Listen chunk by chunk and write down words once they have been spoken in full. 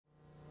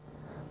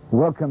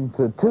Welcome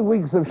to 2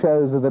 weeks of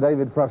shows of the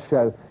David Frost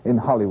Show in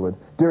Hollywood.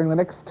 During the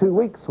next 2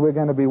 weeks, we're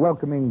going to be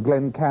welcoming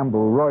Glenn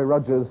Campbell, Roy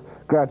Rogers,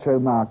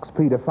 Groucho Marx,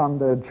 Peter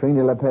Fonda,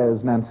 Trini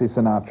Lopez, Nancy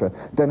Sinatra,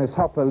 Dennis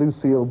Hopper,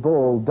 Lucille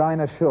Ball,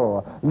 Dinah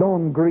Shore,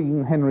 Lorne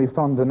Greene, Henry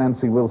Fonda,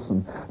 Nancy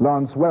Wilson,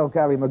 Lawrence Welk,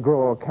 Ali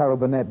McGraw, Carol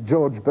Burnett,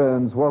 George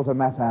Burns, Walter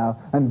Matthau,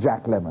 and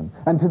Jack Lemmon.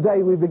 And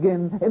today we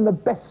begin in the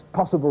best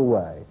possible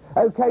way.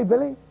 Okay,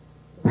 Billy?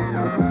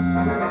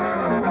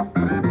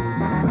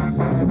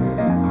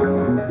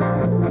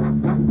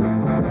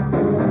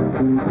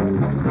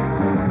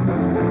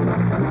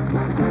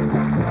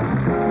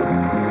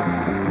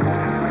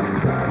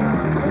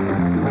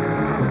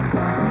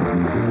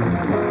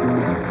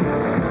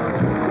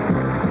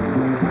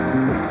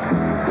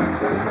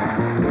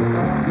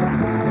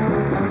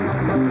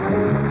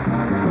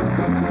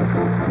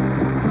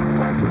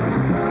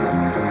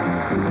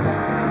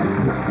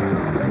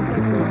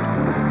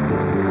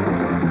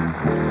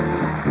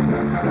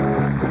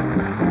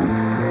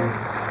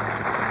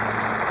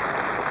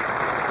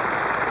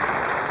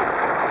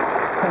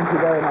 Thank you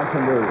very much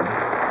indeed.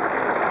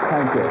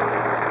 Thank you.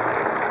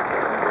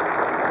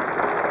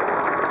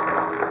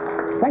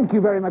 Thank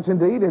you very much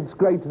indeed. It's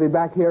great to be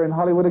back here in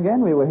Hollywood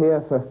again. We were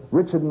here for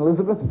Richard and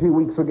Elizabeth a few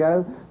weeks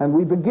ago, and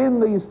we begin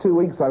these 2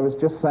 weeks. I was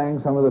just saying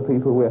some of the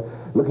people we're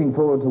looking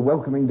forward to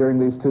welcoming during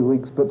these 2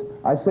 weeks, but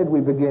I said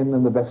we begin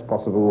in the best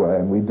possible way,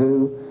 and we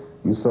do.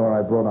 You saw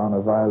I brought on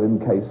a violin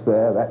case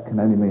there. That can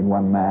only mean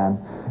one man.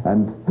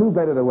 And who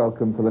better to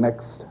welcome for the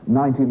next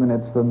 90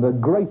 minutes than the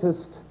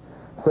greatest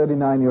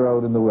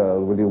 39-year-old in the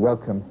world? Will you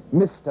welcome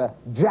Mr.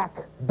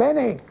 Jack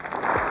Benny?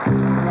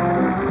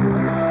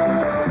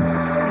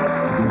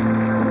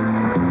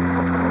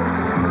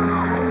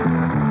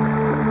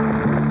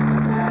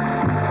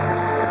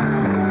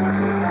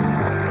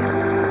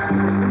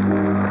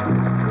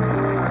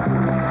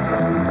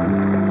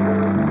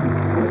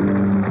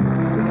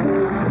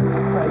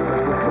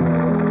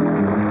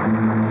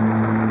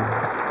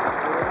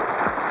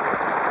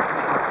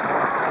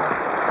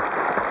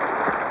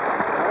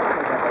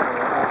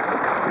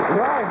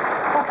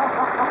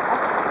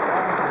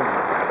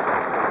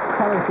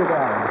 Sit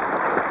down.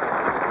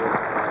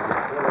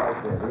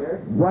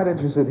 Why don't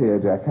you sit here,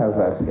 Jack? How's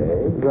that?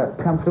 Okay. Is that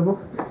comfortable?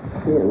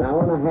 Yeah, an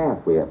hour and a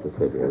half we have to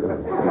sit here.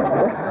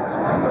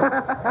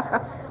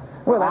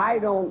 Well, I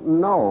don't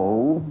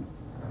know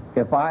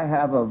if I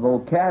have a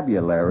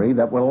vocabulary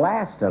that will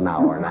last an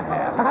hour and a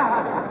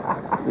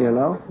half. You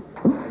know?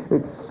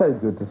 It's so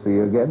good to see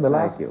you again.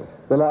 Thank you.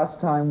 The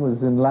last time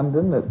was in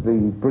London at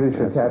the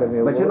British Academy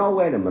Awards. But you know,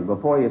 wait a minute,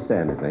 before you say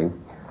anything,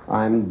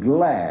 I'm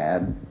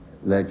glad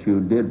that you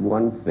did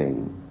one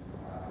thing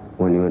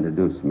when you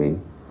introduced me.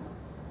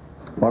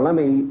 Or let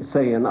me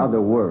say in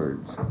other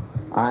words,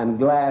 I'm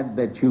glad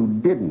that you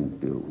didn't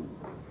do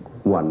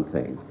one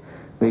thing.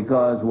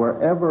 Because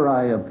wherever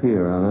I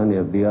appear on any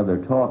of the other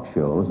talk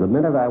shows, the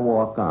minute I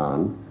walk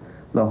on,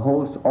 the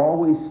host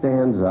always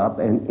stands up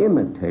and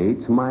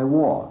imitates my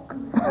walk.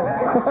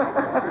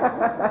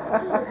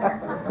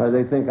 Because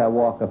they think I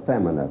walk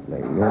effeminately,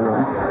 you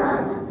know?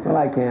 Well,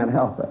 I can't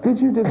help it.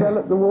 Did you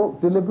develop the walk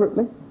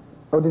deliberately?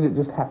 Or did it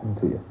just happen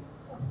to you?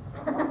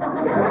 I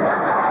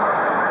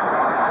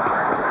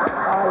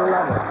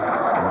love it.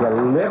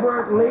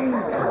 Deliberately?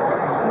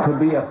 To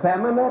be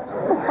effeminate?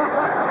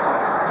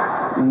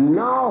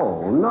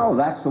 No,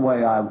 that's the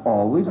way I've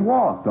always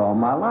walked all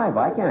my life.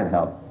 I can't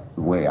help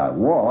the way I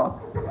walk.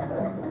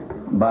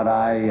 But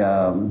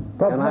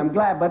and I'm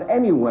glad. But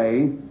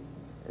anyway,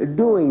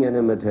 doing an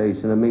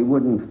imitation of me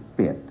wouldn't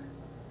fit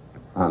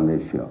on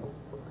this show.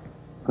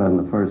 Because in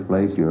the first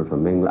place, you're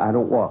from England. I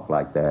don't walk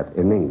like that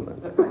in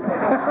England.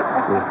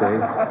 You see?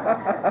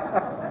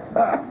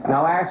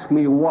 Now ask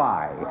me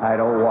why I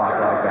don't walk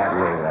like that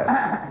in England.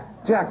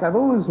 Jack, I've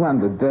always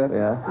wondered,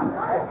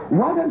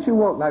 why don't you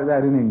walk like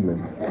that in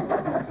England?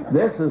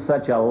 This is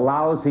such a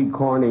lousy,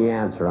 corny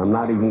answer. I'm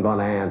not even going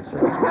to answer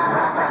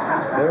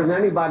it. There's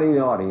anybody in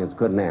the audience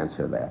couldn't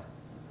answer that.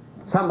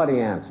 Somebody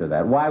answer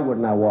that. Why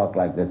wouldn't I walk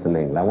like this in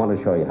England? I want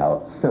to show you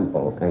how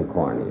simple and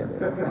corny it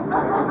is.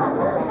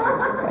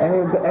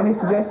 Any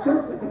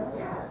suggestions?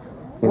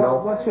 You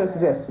know, what's your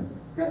suggestion?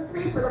 Couldn't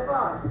see for the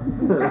fog.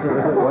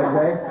 What'd you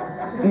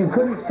say? You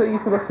couldn't see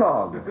for the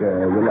fog,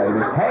 the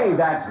ladies. Hey,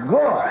 that's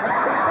good.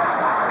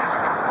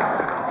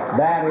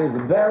 That is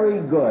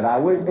very good.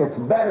 It's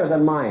better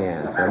than my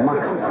answer.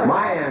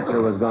 My answer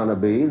was going to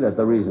be that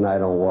the reason I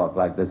don't walk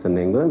like this in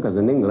England, because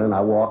in England I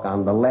walk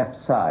on the left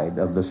side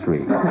of the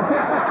street,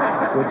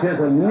 which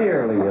isn't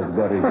nearly as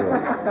good as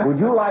yours. Would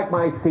you like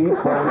my seat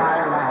for an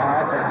hour and a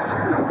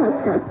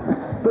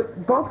half?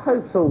 But Bob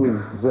Hope's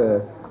always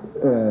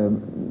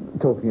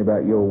talking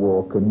about your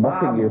walk and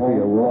mocking you for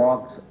your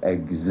walk. Walks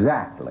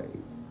exactly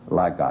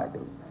like I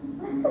do.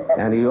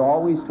 And he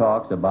always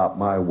talks about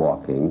my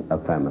walking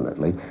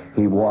effeminately.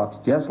 He walks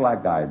just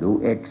like I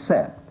do,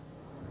 except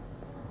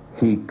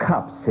he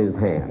cups his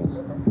hands.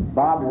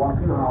 Bob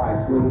walks, you know how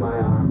I swing my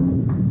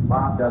arm?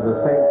 Bob does the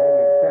same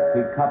thing, except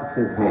he cups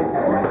his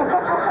hands.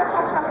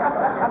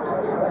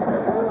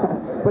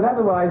 But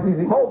otherwise, he's...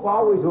 Hope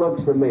always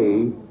looks to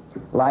me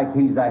like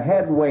he's a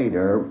head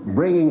waiter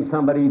bringing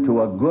somebody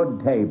to a good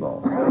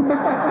table.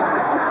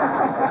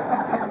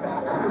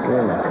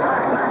 Really.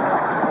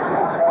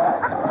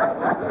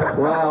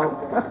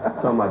 Well,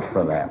 so much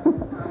for that.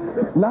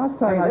 Last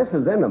time Hey, this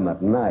is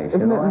intimate and nice.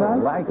 Isn't you know, it nice? I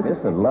like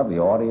this. A lovely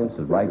audience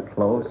is right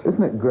close.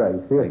 Isn't it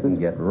great? They Yes, can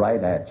get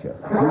right at you.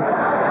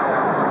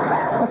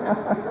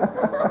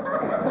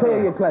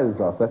 tear your clothes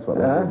off, that's what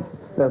they'll do.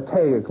 They'll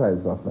tear your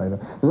clothes off later.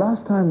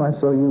 Last time I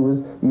saw you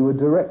was, you were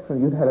direct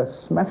from, you'd had a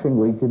smashing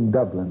week in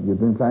Dublin. You'd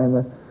been playing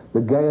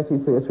the Gaiety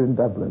Theatre in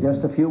Dublin.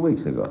 Just a few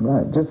weeks ago.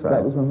 Right, just Right.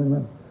 that was when we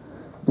met.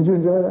 Did you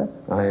enjoy that?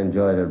 I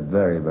enjoyed it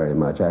very, very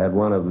much. I had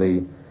one of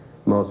the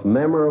most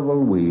memorable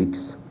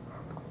weeks.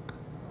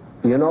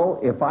 You know,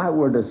 if I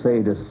were to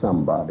say to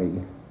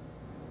somebody,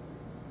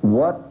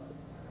 what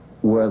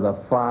were the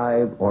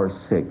 5 or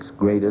 6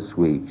 greatest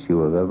weeks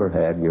you have ever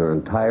had in your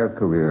entire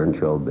career in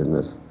show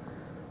business,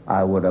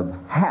 I would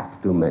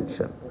have to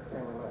mention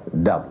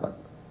Dublin.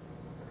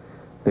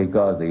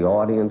 Because the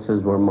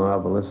audiences were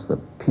marvelous, the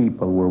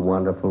people were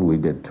wonderful, we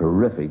did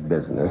terrific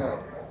business,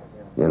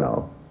 you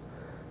know.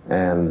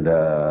 And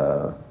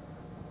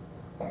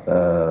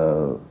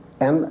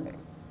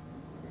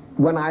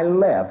when I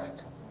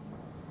left,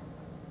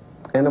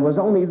 and it was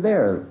only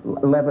there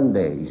 11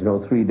 days, you know,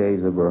 3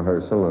 days of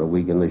rehearsal and a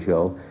week in the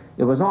show,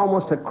 it was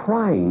almost a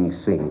crying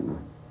scene.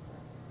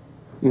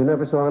 You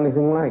never saw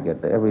anything like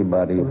it.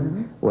 Everybody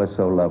was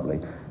so lovely.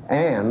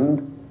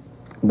 And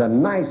the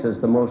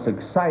nicest, the most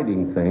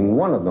exciting thing,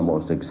 one of the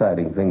most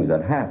exciting things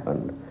that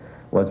happened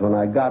was when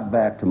I got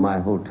back to my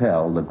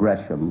hotel, the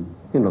Gresham,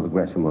 you know, the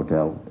Gresham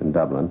Hotel in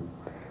Dublin,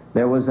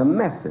 there was a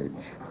message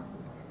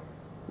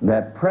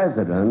that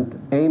President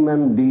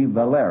Eamon de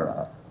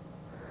Valera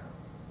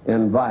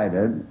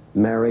invited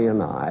Mary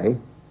and I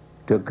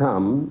to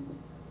come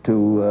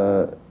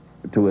to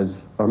his,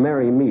 or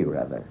Mary and me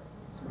rather.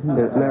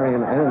 Mary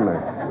and Mary.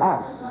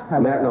 Us.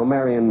 No,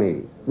 Mary and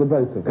me. The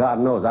both of us. God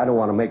knows I don't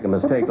want to make a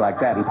mistake like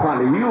that in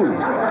front of you.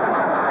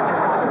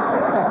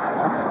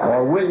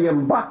 Or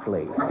William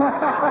Buckley.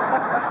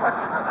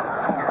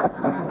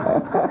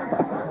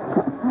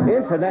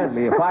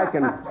 Incidentally, if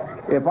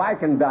I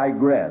can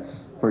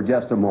digress for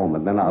just a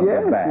moment, then I'll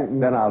get back.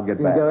 Then I'll get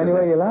back. You go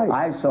anywhere you like.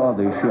 I saw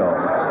the show.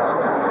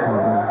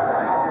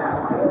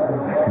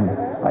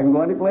 I can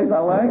go any place I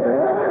like?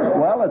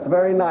 Well, it's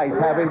very nice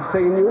having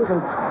seen you.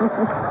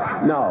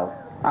 No,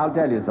 I'll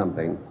tell you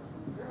something.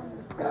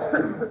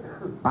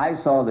 I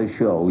saw the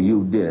show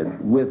you did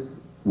with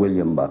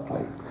William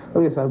Buckley.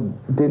 Oh, yes, I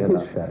did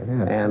his show.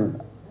 Yeah.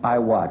 And I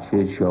watch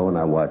his show and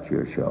I watch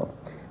your show.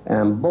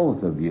 And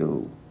both of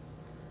you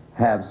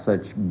have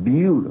such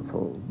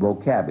beautiful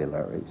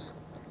vocabularies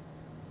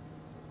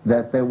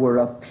that there were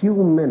a few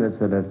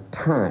minutes at a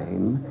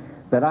time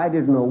that I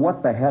didn't know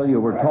what the hell you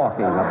were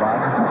talking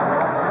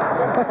about.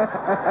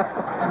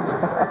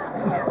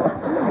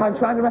 I'm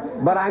trying to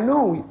remember. But I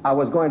knew I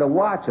was going to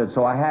watch it,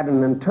 so I had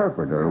an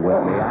interpreter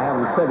with me. I had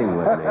him sitting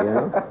with me, you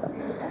know.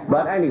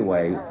 But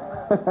anyway,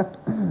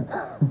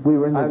 We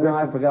were in the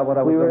I forgot what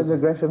I was we were going in the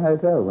Gresham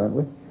Hotel, weren't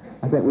we?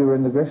 I think we were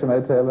in the Gresham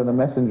Hotel and a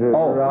messenger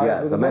arrived.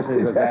 Yes, with the a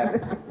messenger,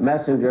 that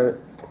messenger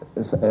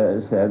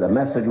said, a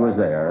message was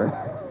there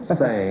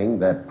saying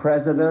that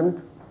President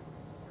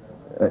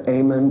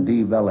Eamon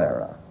de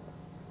Valera,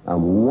 a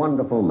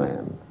wonderful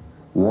man,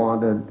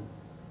 wanted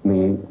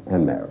me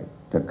and Mary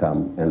to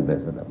come and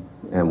visit him,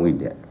 and we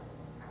did.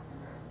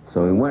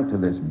 So we went to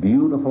this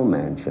beautiful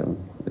mansion,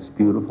 this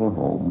beautiful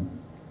home,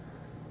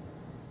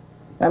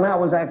 and I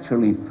was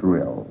actually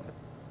thrilled.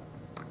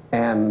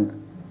 And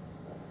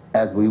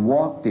as we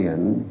walked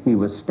in, he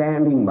was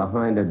standing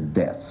behind a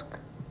desk,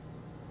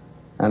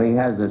 and he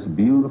has this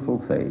beautiful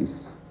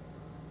face,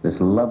 this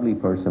lovely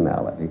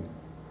personality,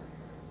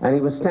 and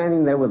he was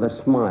standing there with a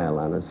smile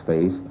on his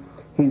face.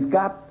 He's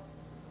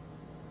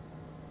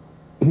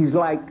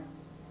like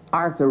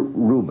Arthur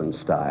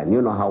Rubinstein.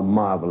 You know how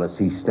marvelous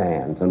he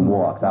stands and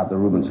walks. Arthur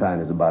Rubinstein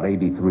is about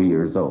 83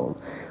 years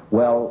old.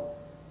 Well,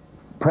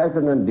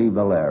 President de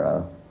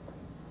Valera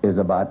is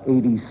about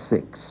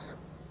 86.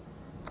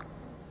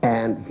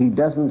 And he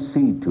doesn't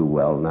see too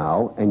well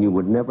now, and you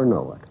would never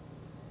know it,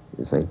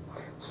 you see.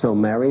 So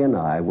Mary and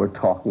I were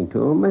talking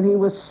to him, and he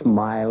was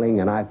smiling,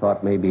 and I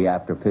thought maybe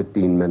after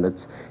 15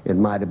 minutes it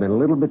might have been a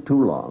little bit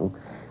too long,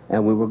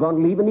 and we were going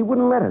to leave, and he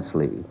wouldn't let us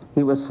leave.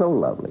 He was so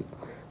lovely.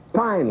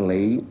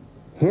 Finally,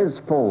 his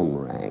phone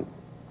rang,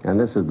 and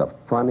this is the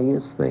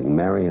funniest thing.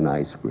 Mary and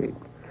I screamed.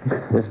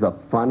 This is the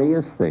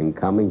funniest thing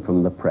coming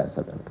from the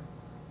President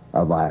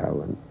of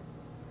Ireland.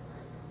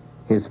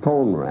 His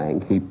phone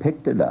rang, he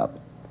picked it up,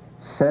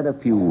 said a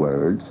few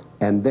words,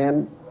 and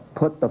then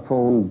put the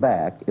phone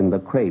back in the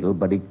cradle,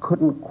 but he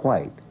couldn't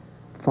quite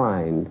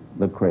find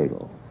the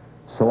cradle.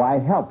 So I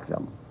helped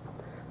him.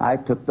 I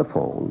took the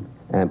phone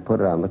and put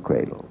it on the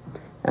cradle.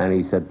 And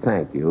he said,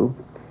 thank you.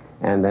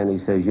 And then he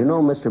says, you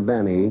know, Mr.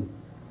 Benny,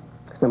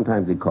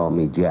 sometimes he called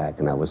me Jack,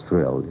 and I was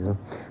thrilled, you know.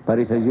 But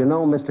he says, you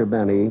know, Mr.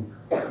 Benny,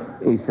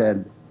 he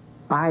said,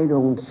 I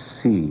don't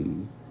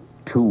see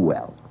too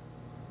well,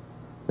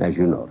 as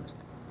you noticed.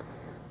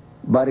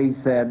 But he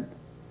said,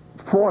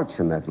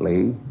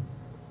 fortunately,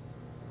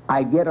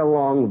 I get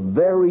along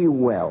very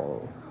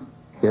well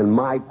in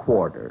my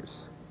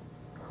quarters,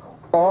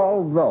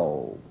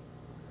 although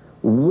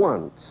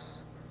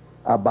once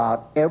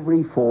about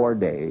every 4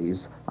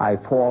 days I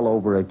fall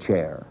over a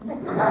chair.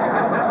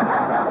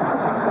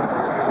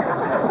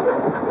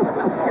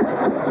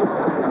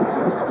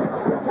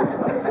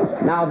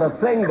 Now, the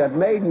thing that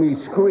made me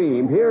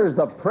scream, here's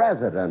the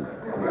president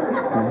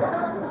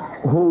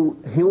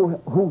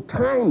who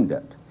timed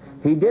it.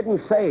 He didn't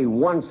say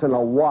once in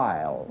a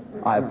while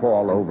I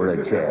fall over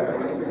a chair,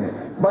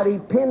 but he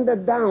pinned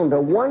it down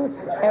to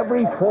once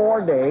every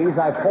 4 days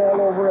I fall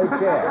over a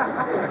chair.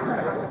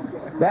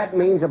 That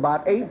means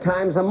about 8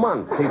 times a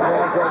month he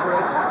falls over a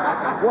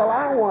chair. Well,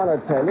 I want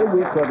to tell you,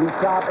 we couldn't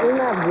stop. Isn't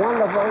that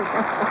wonderful?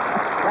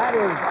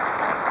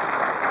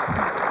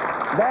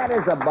 That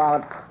is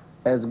about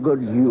as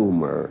good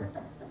humor.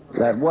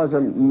 That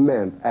wasn't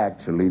meant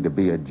actually to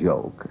be a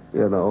joke,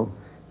 you know,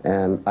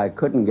 and I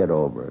couldn't get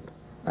over it.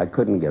 I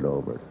couldn't get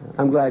over it.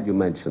 I'm glad you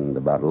mentioned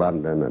about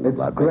London and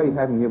about... It's great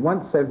having you.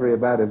 Once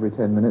about every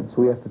 10 minutes,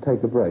 we have to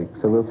take a break.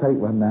 So we'll take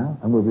one now,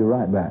 and we'll be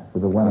right back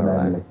with the one and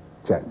only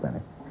Jack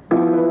Benny.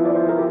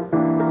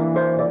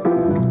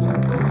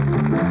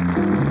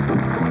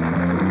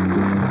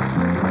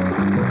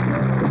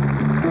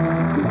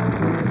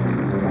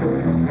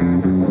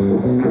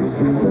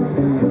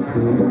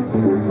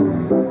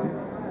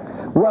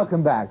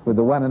 Welcome back with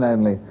the one and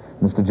only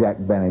Mr. Jack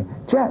Benny.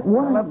 Jack,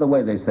 what? I love the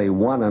way they say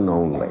one and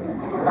only.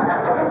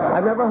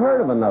 I've never heard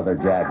of another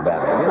Jack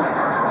Benny.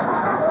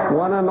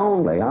 One and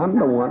only. I'm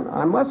the one.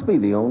 I must be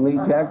the only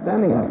Jack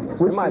Benny, I guess.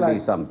 There might be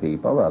some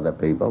people, other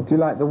people. Do you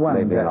like the one?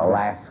 Maybe in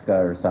Alaska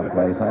or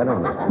someplace. I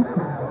don't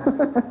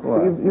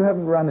know. You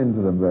haven't run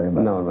into them very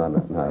much.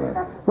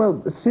 No.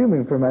 Well,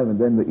 assuming for a moment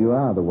then that you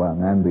are the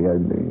one and the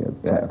only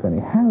Jack Benny,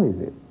 how is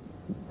it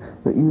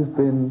that you've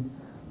been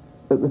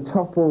at the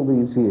top all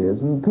these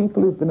years, and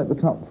people who've been at the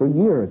top for a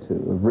year or two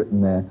have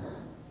written their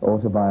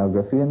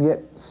autobiography, and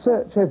yet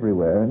search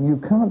everywhere, and you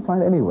can't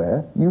find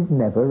anywhere you've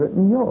never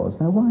written yours?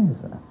 Now, why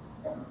is that?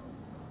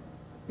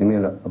 You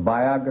mean a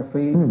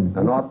biography? An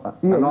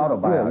autobiography?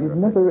 Yeah, you've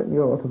never written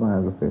your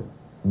autobiography,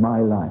 My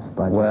Life,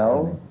 by Jack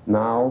Benny.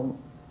 Now,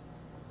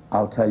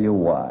 I'll tell you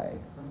why.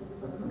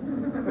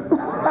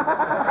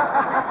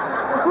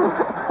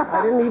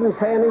 I didn't even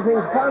say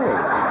anything funny.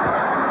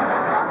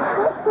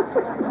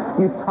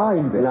 You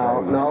timed it.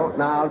 No,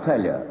 I'll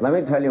tell you. Let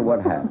me tell you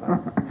what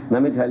happened.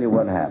 Let me tell you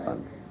what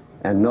happened.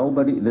 And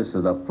nobody, this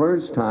is the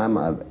first time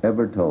I've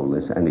ever told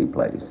this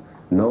anyplace.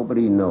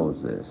 Nobody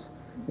knows this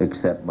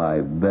except my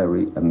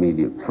very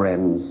immediate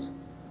friends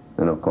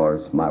and, of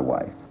course, my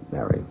wife,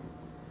 Mary.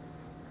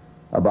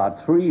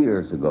 About 3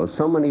 years ago,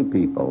 so many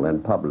people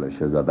and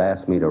publishers have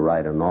asked me to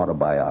write an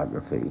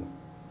autobiography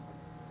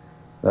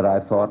that I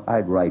thought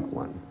I'd write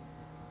one.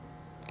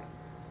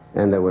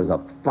 And there was a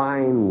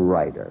fine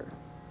writer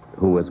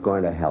who was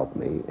going to help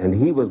me, and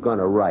he was going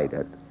to write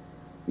it,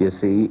 you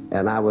see,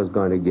 and I was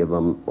going to give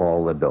him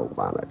all the dope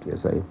on it, you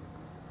see.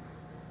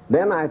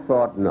 Then I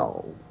thought,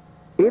 no,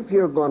 if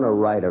you're going to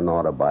write an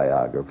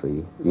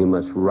autobiography, you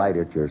must write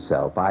it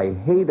yourself. I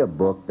hate a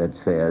book that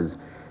says,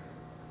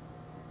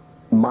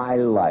 my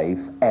life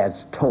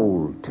as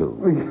told to.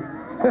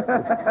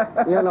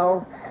 You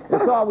know,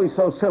 it's always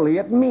so silly.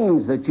 It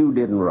means that you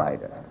didn't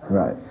write it.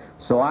 Right.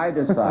 So I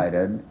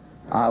decided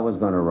I was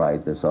going to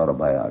write this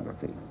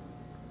autobiography.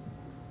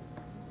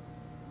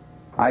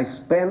 I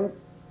spent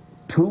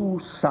 2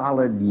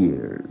 solid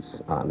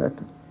years on it.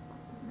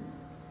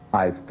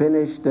 I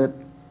finished it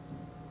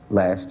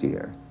last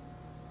year.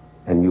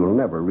 And you'll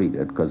never read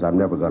it, because I'm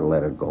never going to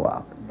let it go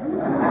out.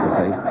 You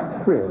see?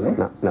 Really?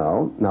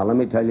 No. Now, let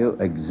me tell you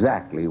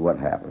exactly what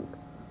happened.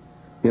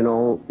 You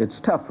know, it's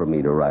tough for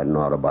me to write an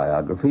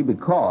autobiography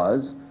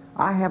because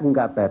I haven't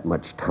got that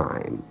much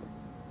time.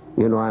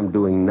 You know, I'm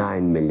doing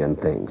 9 million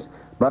things.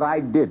 But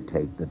I did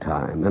take the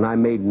time, and I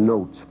made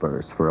notes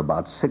first for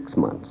about 6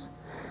 months.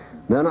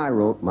 Then I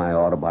wrote my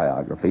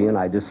autobiography, and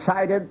I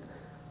decided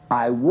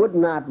I would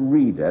not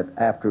read it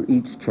after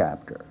each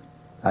chapter.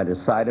 I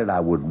decided I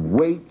would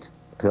wait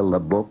till the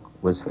book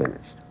was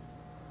finished.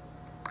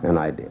 And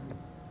I did.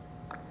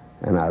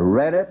 And I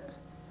read it,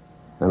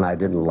 and I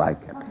didn't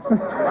like it.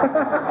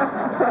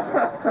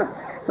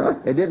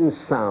 It didn't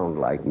sound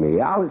like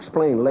me. I'll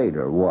explain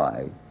later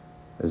why,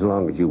 as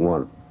long as you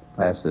want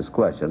to ask this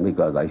question,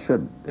 because I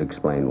should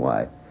explain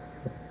why.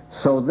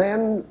 So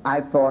then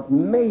I thought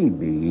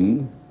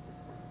maybe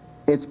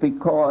it's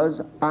because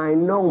I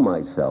know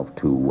myself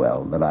too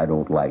well that I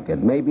don't like it.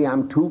 Maybe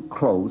I'm too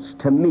close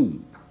to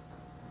me.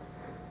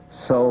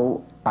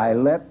 So I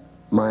let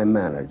my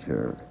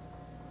manager,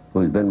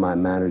 who's been my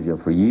manager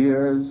for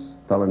years,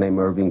 a fellow named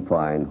Irving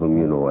Fine, whom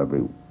you know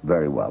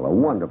very well, a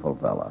wonderful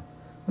fellow,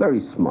 very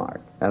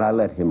smart, and I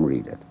let him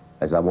read it.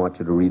 As I want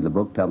you to read the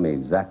book, tell me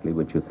exactly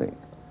what you think.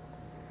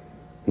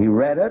 He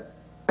read it,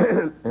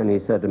 and he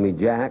said to me,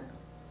 Jack,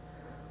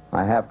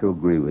 I have to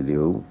agree with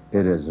you,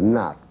 it is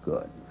not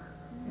good.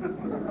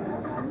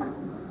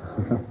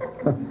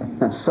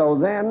 So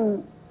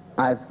then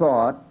I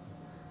thought,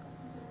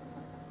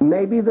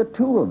 maybe the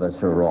two of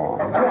us are wrong.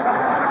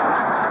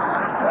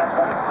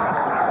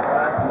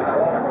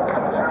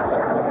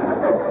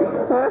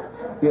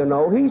 You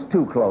know, he's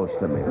too close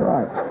to me.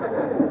 Right.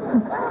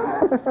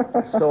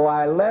 So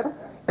I let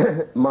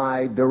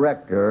my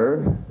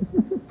director,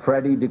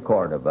 Freddie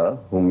DeCordova,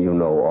 whom you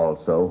know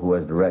also, who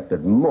has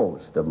directed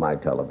most of my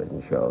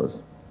television shows,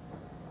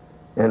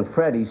 and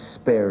Freddie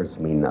spares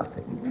me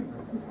nothing.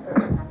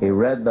 He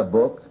read the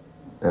book,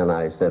 and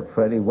I said,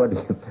 Freddie, what do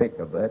you think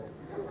of it?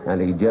 And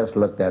he just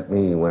looked at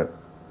me and went,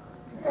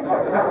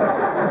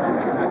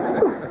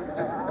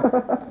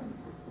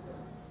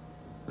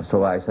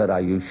 so I said, are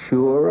you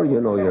sure?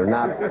 You know, you're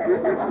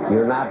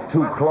not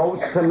too close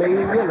to me,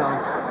 you know.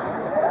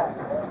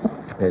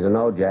 He said,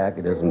 no, Jack,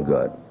 it isn't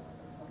good.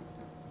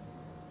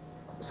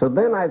 So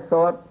then I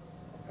thought,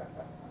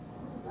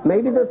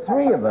 maybe the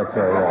three of us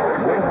are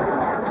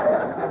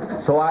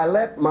wrong. So I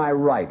let my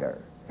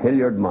writer,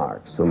 Hilliard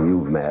Marks, whom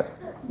you've met,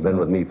 been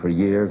with me for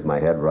years, my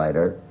head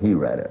writer, he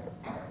read it.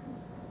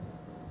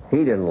 He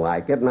didn't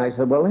like it, and I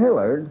said, well,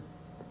 Hilliard,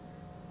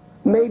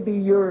 maybe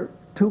you're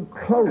too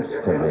close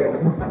to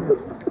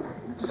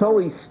me. So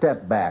he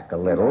stepped back a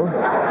little.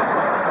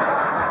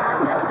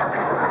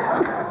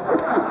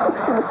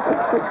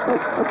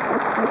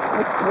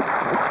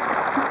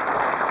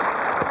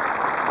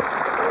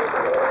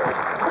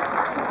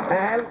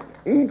 And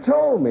he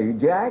told me,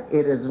 Jack,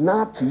 it is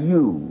not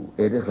you.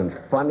 It isn't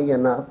funny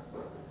enough.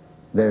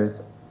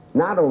 There's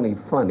not only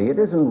funny, it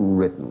isn't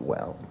written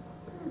well.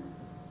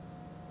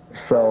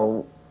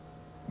 So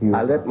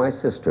I let my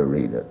sister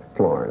read it,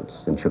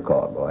 Florence, in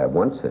Chicago. I have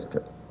one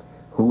sister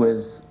who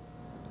is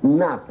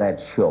not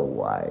that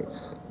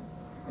show-wise.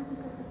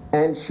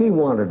 And she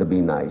wanted to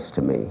be nice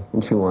to me,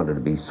 and she wanted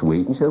to be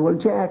sweet. And she said, well,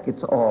 Jack,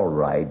 it's all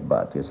right,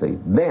 but, you see.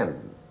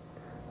 Then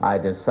I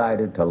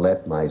decided to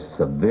let my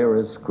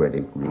severest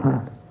critic read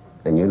it.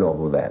 And you know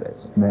who that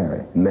is.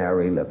 Mary.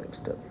 Mary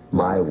Livingston,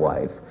 my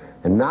wife.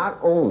 And not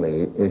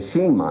only is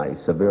she my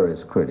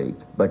severest critic,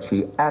 but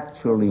she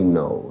actually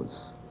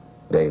knows,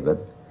 David,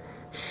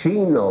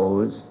 she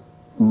knows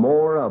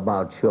more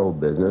about show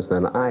business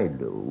than I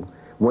do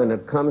when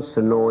it comes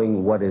to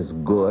knowing what is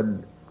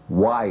good,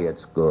 why it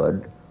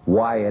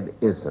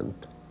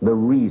isn't, the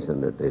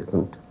reason it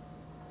isn't.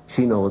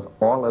 She knows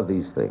all of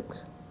these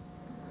things.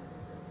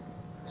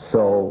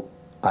 So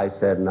I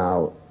said,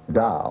 now,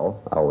 Dow,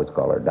 I always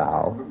call her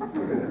Dow.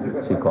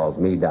 She calls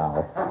me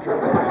Dow.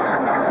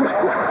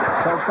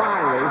 So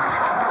finally,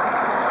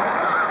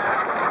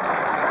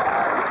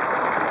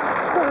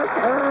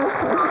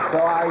 so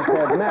I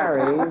said,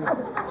 Mary,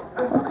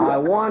 I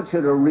want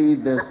you to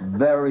read this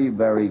very,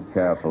 very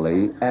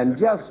carefully, and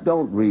just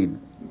don't read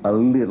a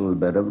little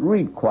bit of it,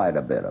 read quite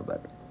a bit of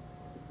it.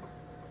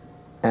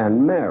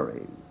 And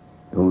Mary,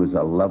 who is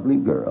a lovely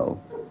girl,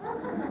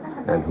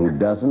 and who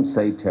doesn't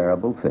say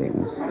terrible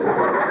things,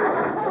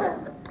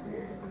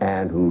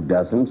 and who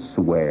doesn't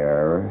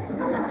swear,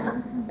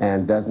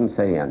 and doesn't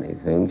say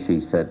anything, she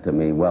said to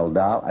me, well,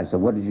 Dow, I said,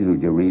 what did you do?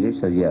 Did you read it? She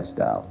said, yes,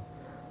 Dow.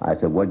 I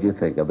said, what did you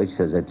think of it? She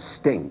says, it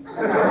stinks.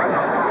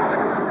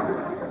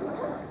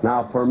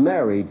 Now, for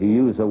Mary to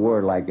use a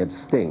word like it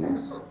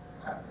stinks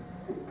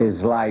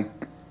is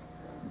like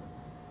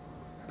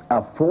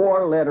a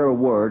four-letter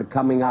word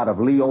coming out of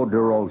Leo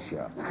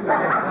DeRocha.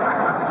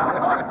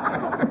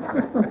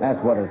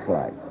 That's what it's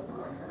like.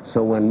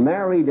 So when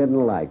Mary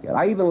didn't like it,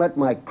 I even let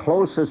my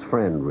closest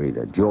friend read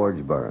it,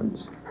 George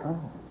Burns.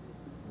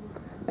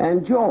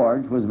 And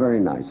George was very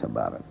nice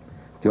about it.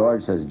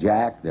 George says,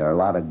 Jack, there are a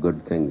lot of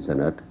good things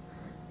in it,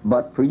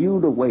 but for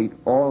you to wait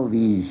all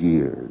these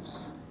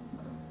years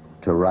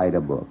to write a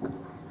book,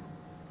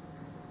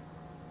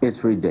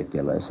 it's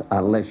ridiculous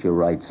unless you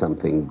write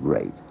something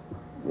great,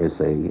 you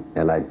see.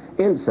 And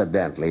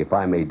incidentally, if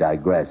I may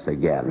digress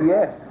again.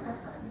 Yes.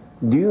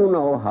 Do you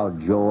know how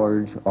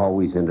George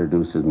always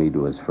introduces me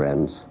to his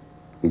friends?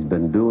 He's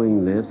been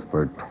doing this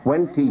for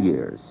 20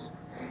 years.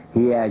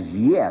 He has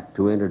yet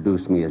to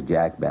introduce me as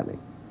Jack Benny.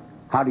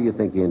 How do you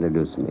think he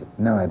introduced me?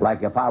 No idea.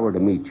 Like if I were to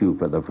meet you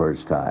for the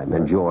first time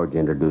and George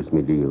introduced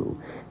me to you.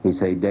 He'd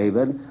say,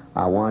 David,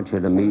 I want you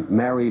to meet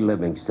Mary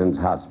Livingston's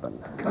husband.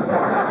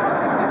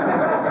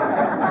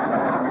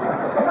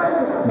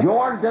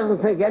 George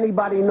doesn't think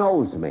anybody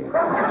knows me.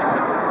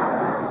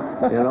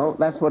 You know,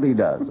 that's what he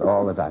does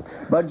all the time.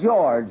 But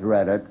George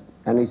read it,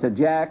 and he said,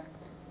 Jack,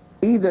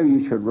 either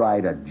you should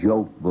write a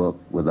joke book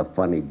with the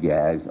funny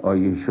gags, or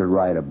you should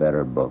write a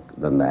better book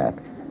than that.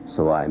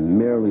 So I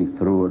merely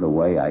threw it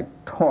away. I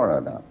tore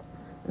it up,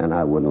 and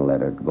I wouldn't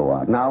let it go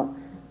out. Now,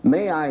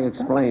 may I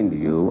explain to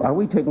you, are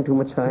we taking too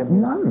much time?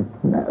 None,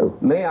 no.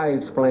 May I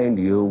explain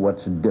to you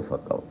what's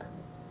difficult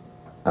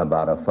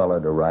about a fellow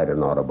to write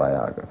an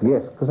autobiography?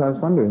 Yes, because I was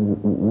wondering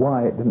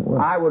why it didn't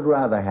work. I would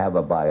rather have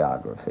a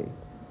biography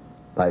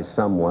by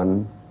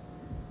someone,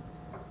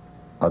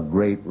 a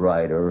great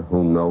writer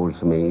who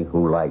knows me,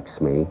 who likes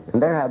me.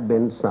 And there have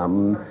been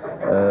some,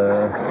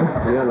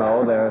 you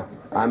know,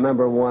 I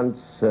remember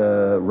once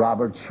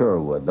Robert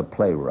Sherwood, the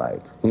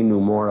playwright. He knew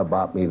more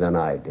about me than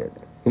I did.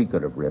 He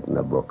could have written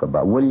a book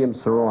about William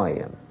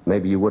Saroyan,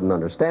 Maybe you wouldn't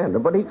understand it,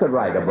 but he could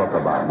write a book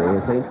about me,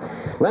 you see.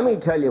 Let me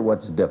tell you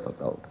what's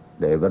difficult,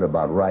 David,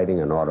 about writing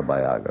an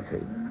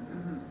autobiography.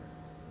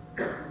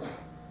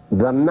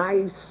 The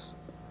nice,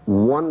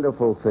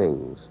 wonderful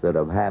things that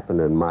have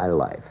happened in my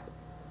life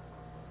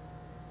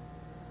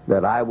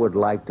that I would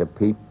like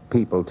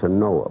people to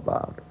know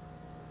about,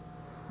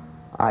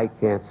 I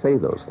can't say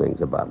those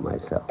things about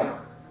myself.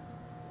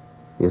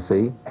 You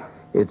see?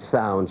 It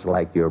sounds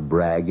like you're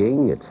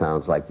bragging, it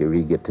sounds like you're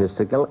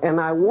egotistical, and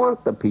I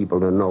want the people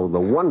to know the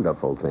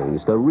wonderful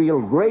things, the real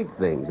great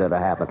things that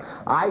have happened.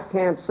 I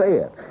can't say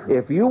it.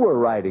 If you were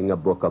writing a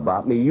book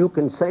about me, you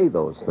can say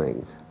those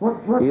things.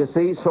 What? You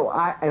see, so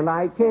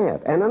I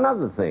can't. And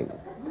another thing,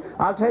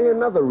 I'll tell you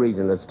another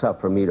reason it's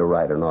tough for me to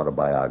write an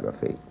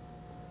autobiography.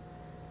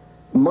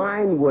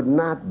 Mine would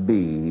not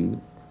be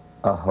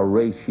a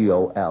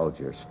Horatio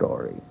Alger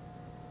story.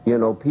 You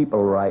know,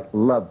 people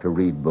love to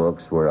read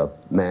books where a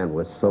man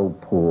was so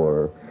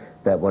poor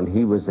that when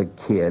he was a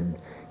kid,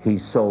 he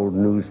sold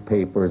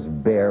newspapers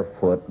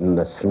barefoot in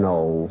the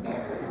snow.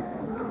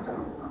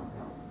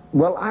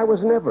 Well, I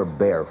was never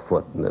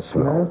barefoot in the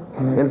snow.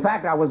 In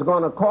fact, I was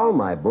going to call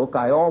my book,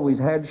 I Always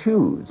Had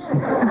Shoes,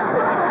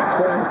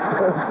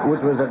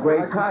 which was a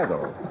great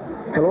title.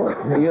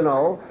 You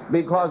know,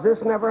 because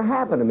this never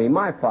happened to me.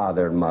 My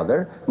father and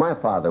mother, my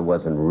father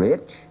wasn't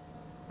rich,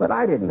 but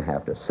I didn't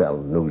have to sell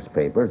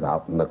newspapers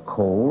out in the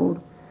cold.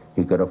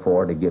 He could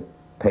afford to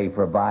pay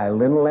for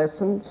violin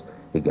lessons.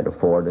 He could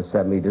afford to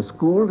send me to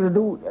school to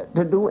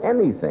do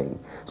anything.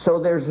 So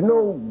there's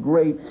no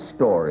great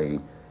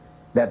story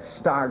that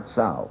starts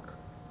out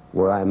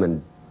where I'm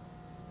in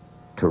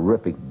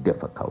terrific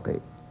difficulty,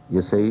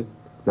 you see?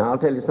 Now, I'll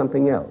tell you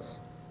something else.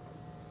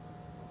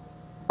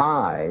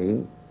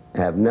 I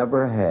have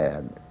never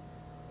had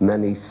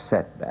many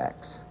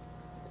setbacks.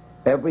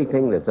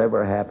 Everything that's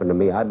ever happened to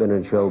me, I've been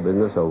in show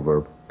business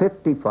over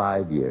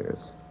 55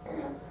 years.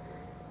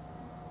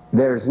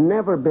 There's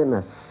never been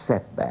a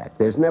setback.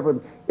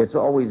 It's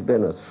always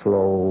been a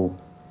slow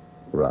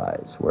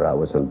rise, where I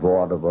was in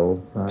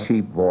vaudeville,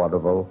 cheap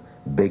vaudeville,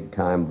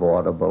 big-time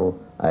vaudeville,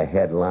 a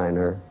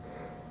headliner,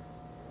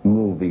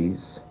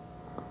 movies,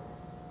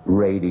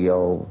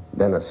 radio,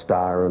 then a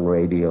star in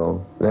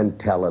radio, then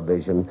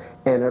television,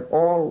 and it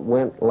all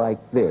went like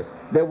this.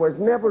 There was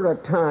never a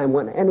time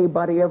when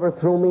anybody ever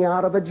threw me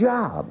out of a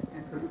job.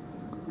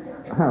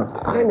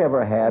 I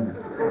never had.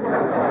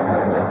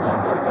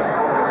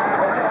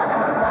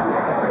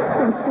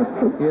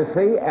 You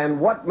see, and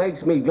what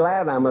makes me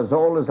glad I'm as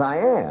old as I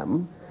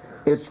am,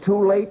 it's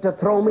too late to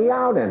throw me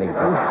out anything.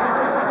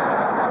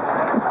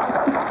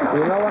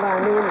 You know what I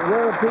mean?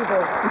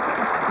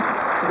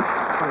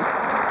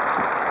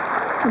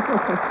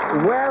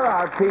 Where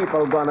are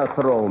people going to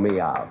throw me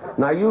out?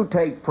 Now, you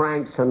take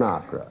Frank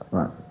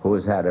Sinatra, who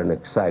has had an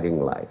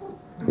exciting life.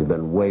 He's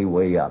been way,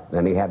 way up.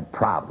 Then he had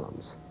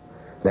problems.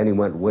 Then he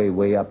went way,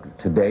 way up.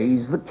 Today,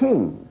 he's the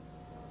king.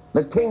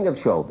 The king of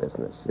show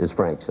business is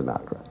Frank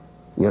Sinatra.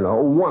 You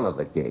know, one of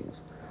the kings.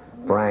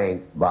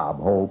 Frank, Bob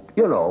Hope,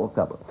 you know, a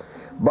couple.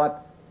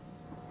 But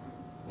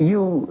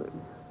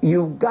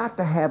you've got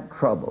to have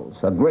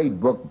troubles. A great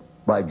book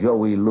by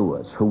Joey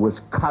Lewis, who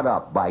was cut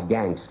up by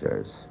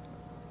gangsters.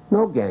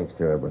 No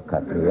gangster ever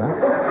cut me up.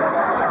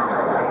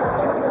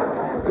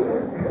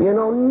 You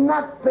know,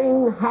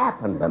 nothing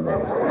happened to me.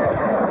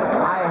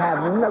 I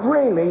have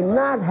really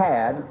not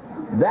had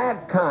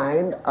that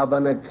kind of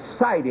an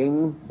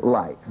exciting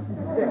life.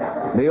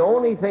 The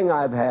only thing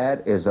I've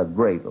had is a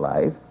great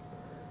life,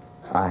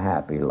 a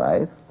happy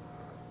life.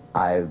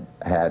 I've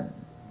had,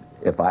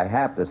 if I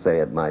have to say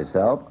it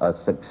myself, a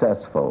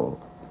successful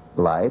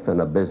life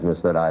in a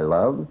business that I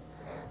love.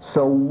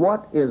 So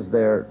what is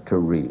there to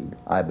read?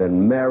 I've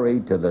been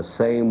married to the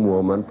same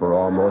woman for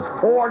almost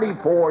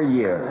 44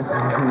 years.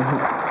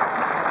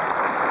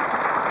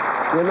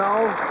 You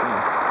know,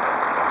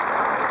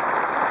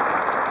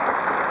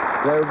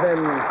 there's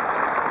been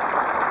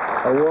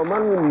a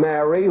woman,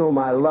 Mary, whom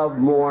I love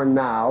more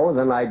now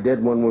than I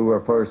did when we were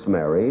first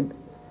married.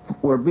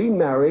 We're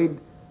married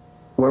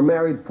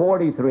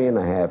 43 and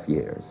a half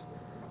years.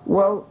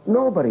 Well,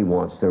 nobody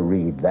wants to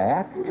read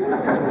that.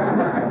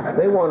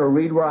 They want to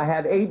read where I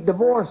had 8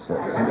 divorces.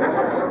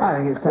 I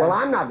think it's well,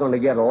 I'm not going to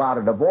get a lot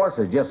of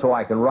divorces just so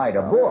I can write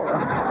a book.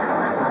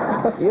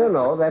 You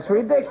know, that's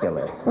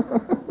ridiculous,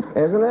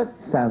 isn't it?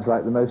 Sounds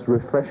like the most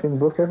refreshing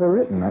book ever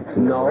written,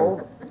 actually.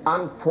 No,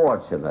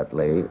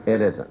 unfortunately,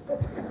 it isn't.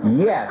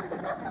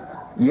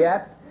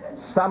 Yet,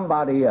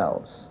 somebody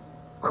else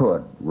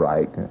could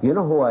write. You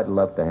know who I'd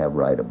love to have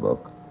write a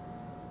book?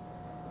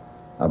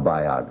 A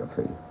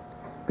biography.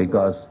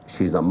 Because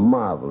she's a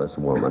marvelous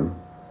woman.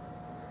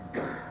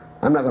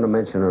 I'm not going to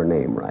mention her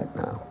name right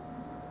now.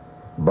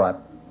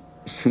 But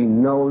she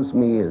knows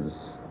me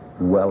as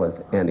well as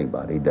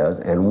anybody does.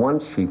 And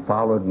once she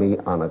followed me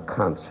on a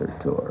concert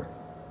tour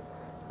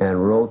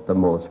and wrote the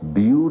most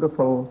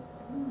beautiful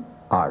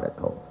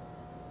article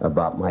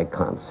about my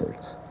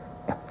concerts.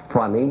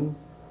 Funny,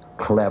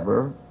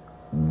 clever,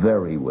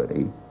 very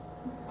witty.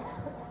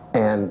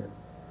 And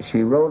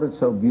she wrote it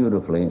so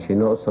beautifully, and she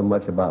knows so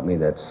much about me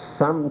that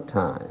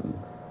sometime,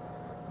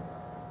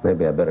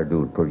 maybe I better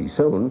do it pretty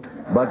soon,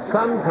 but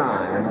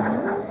sometime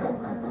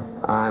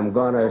I'm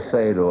going to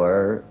say to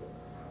her,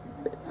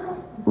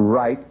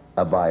 write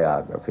a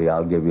biography.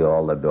 I'll give you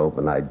all the dope,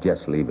 and I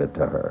just leave it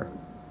to her,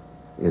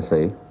 you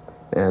see.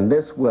 And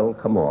this will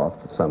come off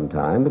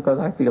sometime because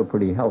I feel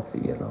pretty healthy,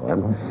 you know.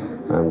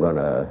 I'm going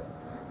to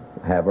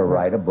have her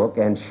write a book,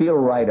 and she'll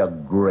write a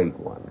great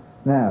one.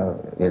 Now,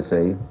 you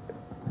see.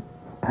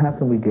 How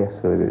can we guess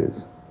who it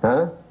is?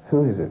 Huh?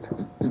 Who is it?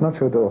 It's not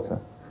your daughter.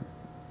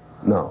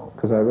 No.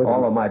 Because I read.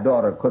 Although my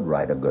daughter could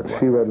write a good one.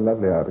 She wrote a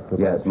lovely article.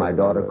 Yes, my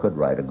daughter could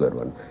write a good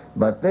one.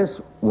 But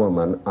this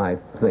woman, I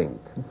think,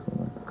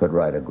 could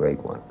write a great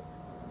one.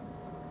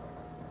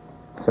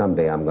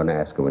 Someday I'm going to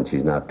ask her when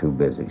she's not too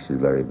busy. She's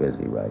very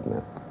busy right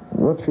now.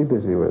 What's she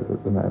busy with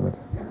at the moment?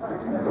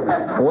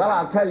 Well,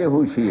 I'll tell you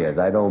who she is.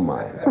 I don't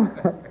mind.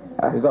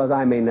 Because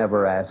I may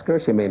never ask her.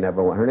 She may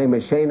never want. Her name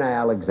is Shana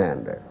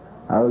Alexander.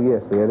 Oh,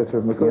 yes, the editor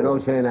of McCall's. You know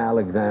Shana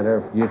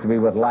Alexander? Used to be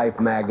with Life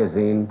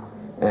magazine,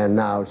 and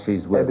now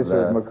she's with...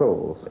 Editor of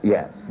McCall's.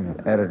 Yes,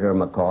 editor of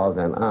McCall's.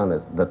 And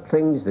honest, the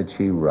things that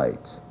she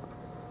writes,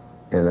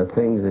 and the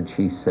things that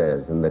she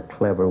says, and the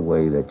clever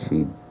way that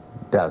she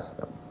does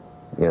them,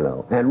 you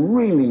know, and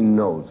really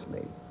knows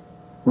me,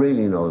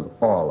 really knows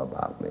all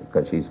about me,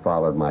 because she's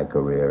followed my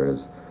career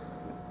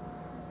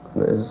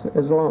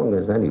as long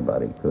as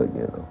anybody could,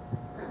 you know.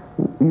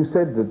 You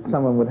said that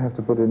someone would have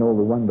to put in all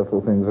the wonderful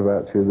things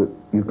about you that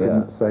you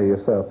couldn't say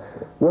yourself.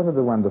 What are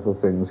the wonderful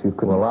things you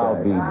couldn't say? Well,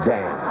 I'll be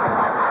damned.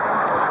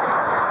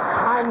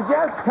 I'm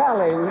just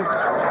telling...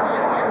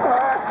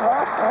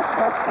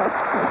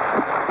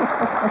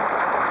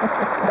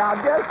 Now,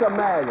 just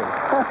imagine.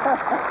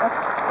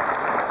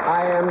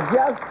 I am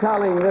just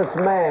telling this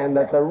man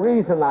that the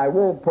reason I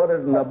won't put it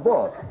in the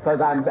book,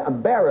 because I'm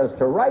embarrassed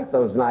to write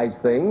those nice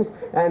things,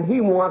 and he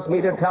wants me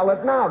to tell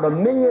it now to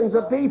millions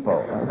of people.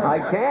 I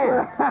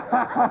can't.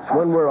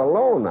 When we're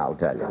alone, I'll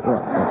tell you.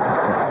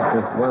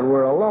 When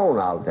we're alone,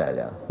 I'll tell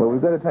you. Well,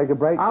 we've got to take a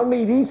break. I'll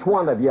meet each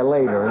one of you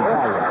later and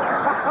tell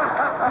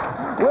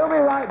you. We'll be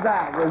right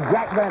back with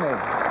Jack Benny.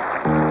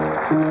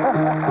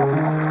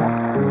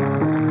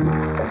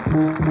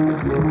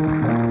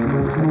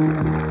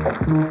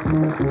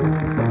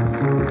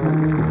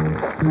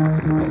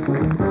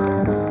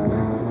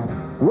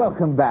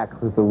 Welcome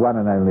back with the one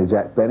and only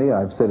Jack Benny.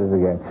 I've said it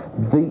again.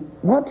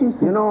 What do you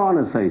think? You know, I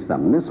want to say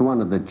something. This is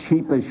one of the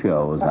cheapest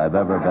shows I've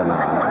ever been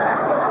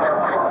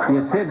on.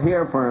 You sit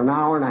here for an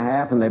hour and a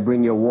half and they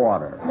bring you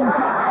water.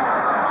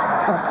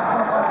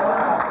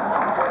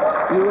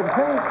 You would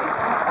think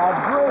a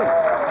drink,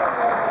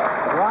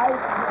 right?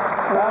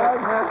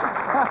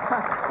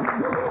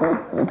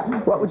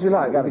 What would you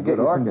like? I could get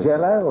you some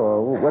Jell-O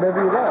or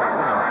whatever you like.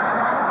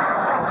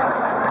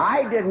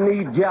 I didn't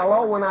need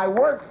Jell-O when I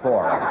worked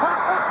for him.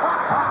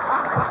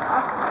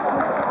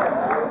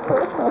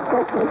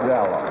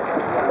 Jell-O.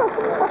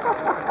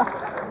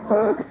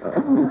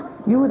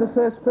 You were the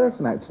first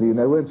person, actually, you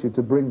know, weren't you,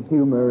 to bring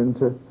humor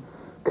into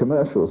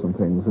commercials and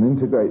things and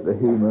integrate the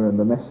humor and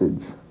the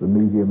message, the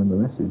medium and the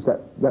message.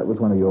 That was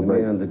one of your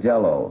breaks. And the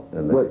Jell-O.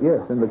 Well,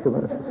 yes, in the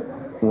commercials.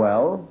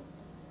 Well,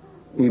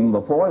 even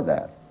before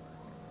that,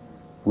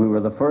 we were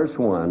the first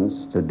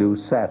ones to do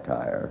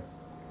satire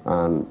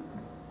on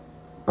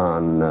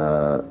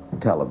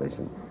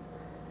television.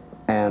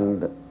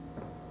 And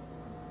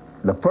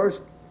the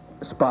first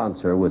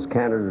sponsor was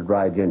Canada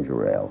Dry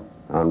Ginger Ale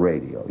on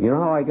radio. You know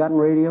how I got in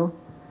radio?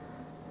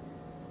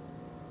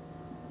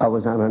 I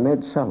was on an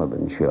Ed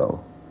Sullivan show.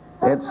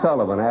 Ed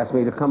Sullivan asked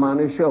me to come on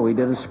his show. He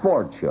did a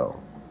sports show.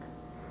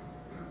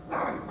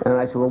 And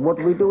I said, well, what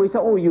do we do? He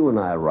said, oh, you and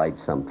I'll write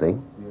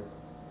something. Yes.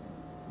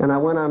 And I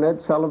went on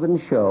Ed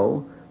Sullivan's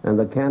show, and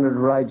the Canada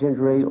Dry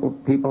Ginger Ale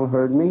people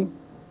heard me,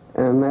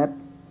 and that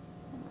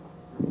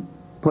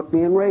put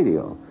me in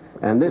radio.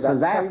 And this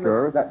is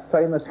after... That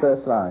famous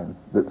first line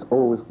that's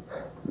always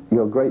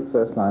your great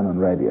first line on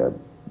radio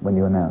when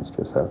you announced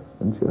yourself,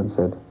 didn't you, and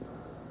said,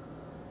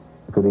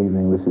 good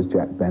evening, this is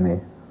Jack Benny.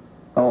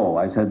 Oh,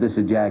 I said, this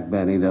is Jack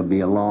Benny. There'll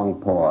be a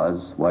long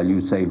pause while you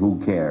say,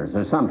 who cares,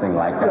 or something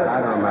like that.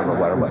 I don't remember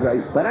what it was.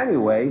 Right. But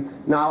anyway,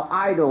 now,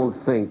 I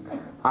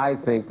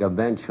think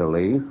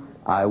eventually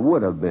I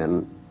would have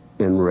been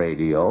in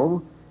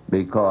radio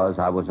because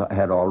I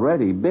had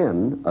already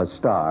been a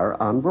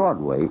star on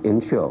Broadway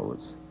in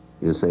shows,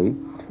 you see.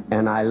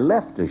 And I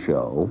left a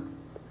show.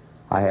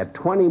 I had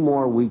 20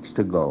 more weeks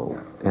to go,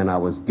 and I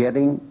was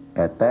getting,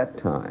 at that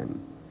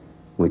time,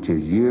 which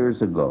is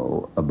years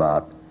ago,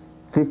 about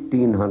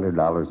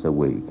 $1,500 a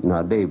week.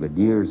 Now, David,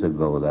 years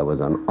ago, that was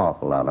an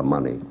awful lot of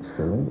money.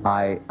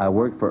 I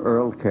worked for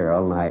Earl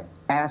Carroll, and I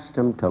asked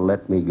him to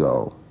let me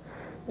go.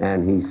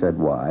 And he said,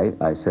 why?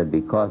 I said,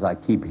 because I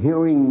keep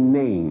hearing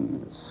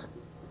names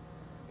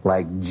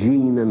like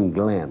Gene and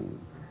Glenn,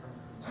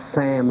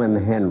 Sam and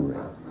Henry.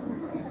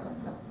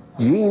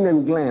 Gene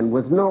and Glenn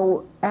with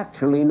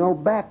actually no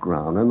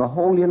background, and the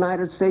whole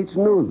United States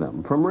knew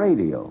them from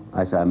radio.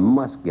 I said, I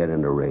must get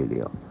into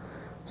radio.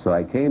 So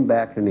I came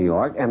back to New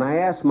York, and I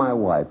asked my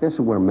wife, this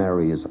is where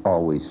Mary is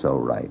always so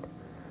right.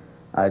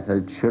 I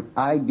said, should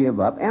I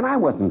give up? And I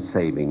wasn't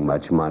saving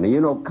much money,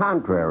 you know,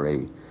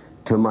 contrary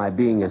to my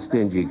being a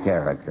stingy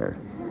character.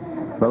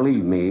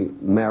 Believe me,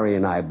 Mary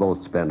and I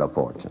both spent a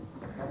fortune.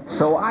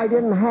 So I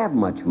didn't have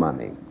much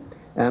money.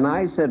 And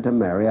I said to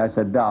Mary, I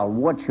said, doll,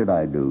 what should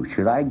I do?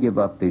 Should I give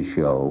up this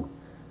show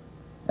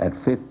at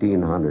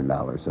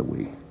 $1,500 a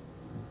week?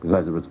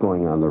 Because it was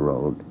going on the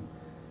road,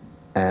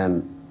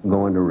 and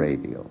go into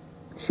radio.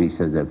 She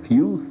says, if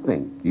you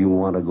think you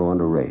want to go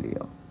into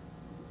radio,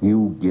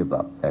 you give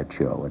up that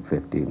show at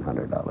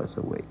 $1,500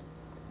 a week.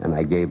 And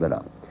I gave it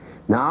up.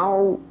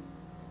 Now,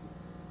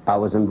 I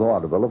was in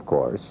vaudeville, of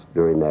course,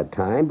 during that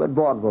time, but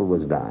vaudeville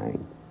was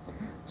dying.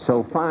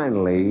 So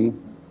finally,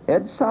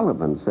 Ed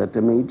Sullivan said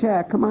to me,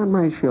 Jack, come on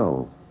my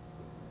show,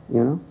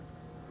 you know?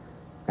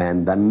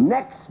 And the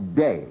next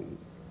day,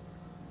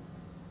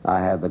 I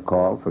had the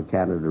call for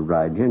Canada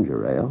Dry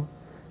Ginger Ale,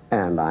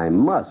 and I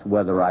must,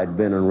 whether I'd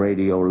been in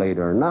radio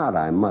later or not,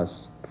 I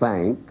must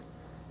thank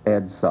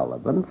Ed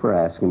Sullivan for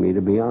asking me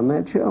to be on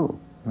that show.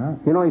 Right.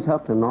 You know, he's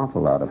helped an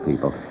awful lot of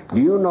people. Do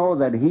you know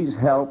that he's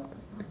helped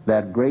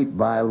that great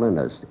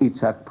violinist,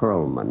 Itzhak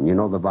Perlman? You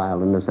know the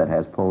violinist that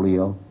has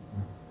polio?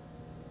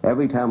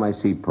 Every time I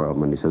see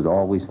Perlman, he says,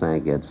 always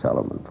thank Ed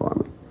Sullivan for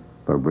me,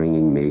 for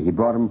bringing me. He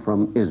brought him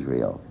from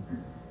Israel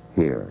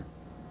here,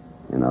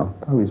 you know.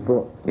 Oh, he's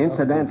brought...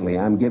 Incidentally,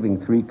 I'm giving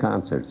 3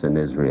 concerts in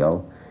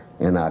Israel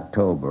in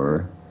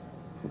October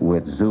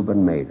with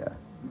Zubin Mehta.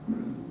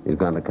 He's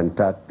going to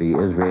conduct the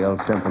Israel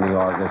Symphony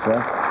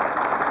Orchestra,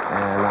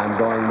 and I'm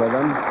going with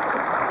him.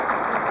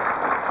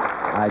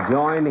 I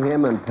joined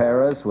him in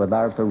Paris with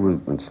Arthur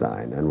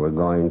Rubinstein, and we're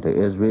going to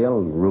Israel,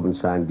 and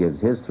Rubinstein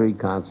gives his 3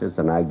 concerts,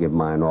 and I give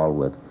mine all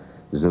with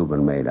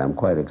Zubin Mehta. I'm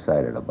quite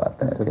excited about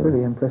that. It's a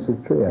pretty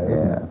impressive trio,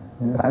 isn't it?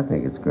 Yeah, I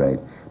think it's great.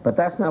 But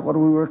that's not what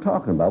we were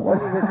talking about. What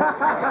were we,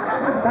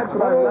 That's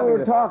what we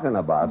were talking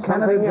about?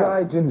 Canada Something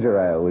Dry else. Ginger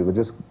Ale, we were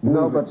just...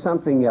 No, but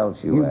something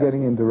else you You asked.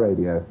 getting into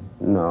radio.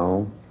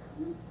 No.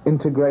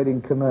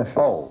 Integrating commercials.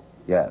 Oh,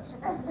 yes.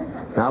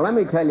 Now, let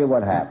me tell you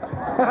what happened.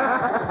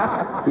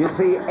 You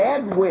see,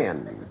 Ed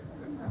Wynn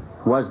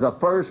was the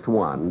first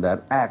one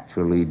that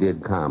actually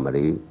did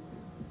comedy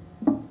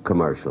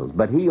commercials,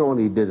 but he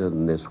only did it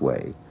in this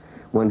way.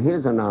 When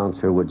his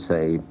announcer would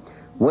say,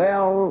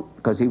 well,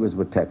 because he was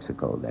with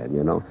Texaco then,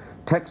 you know,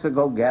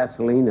 Texaco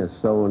gasoline is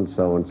so and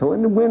so and so,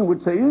 and Wynn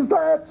would say, is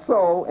that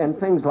so? And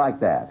things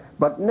like that,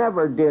 but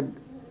never did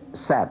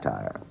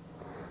satire.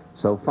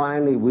 So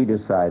finally we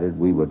decided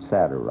we would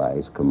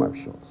satirize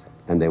commercials,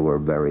 and they were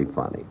very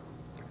funny.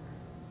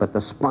 But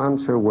the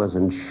sponsor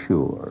wasn't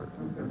sure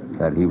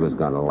that he was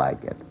going to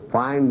like it.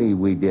 Finally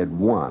we did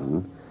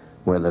one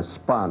where the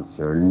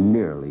sponsor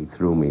nearly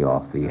threw me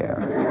off the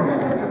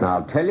air. Now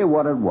I'll tell you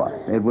what it was.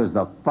 It was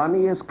the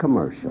funniest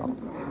commercial.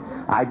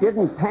 I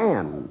didn't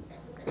pan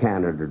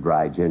Canada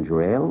Dry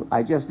Ginger Ale.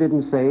 I just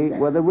didn't say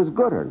whether it was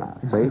good or not.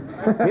 See?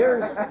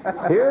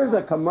 Here's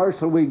the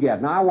commercial we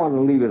get. Now I want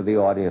to leave it to the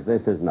audience.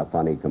 This isn't a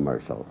funny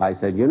commercial. I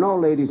said, you know,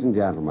 ladies and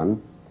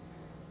gentlemen,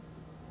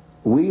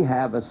 we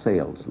have a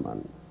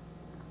salesman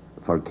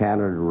for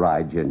Canada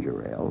Dry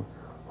Ginger Ale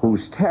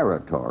whose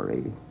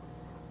territory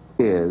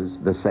is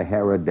the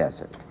Sahara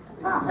Desert.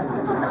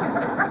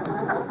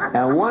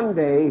 And one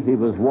day he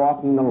was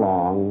walking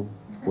along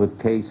with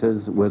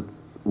cases with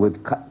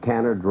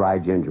Canada Dry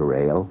Ginger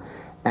Ale,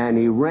 and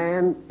he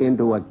ran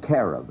into a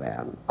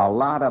caravan, a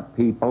lot of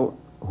people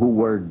who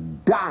were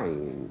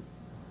dying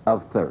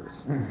of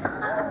thirst.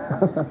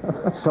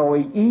 So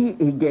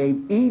he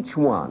gave each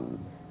one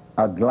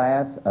a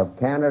glass of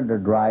Canada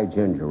Dry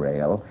Ginger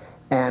Ale,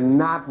 and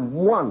not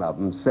one of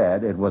them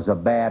said it was a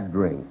bad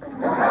drink.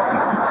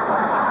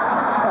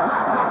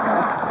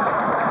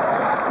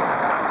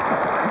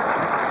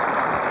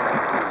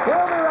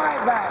 We'll be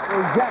right back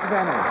with Jack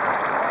Benny.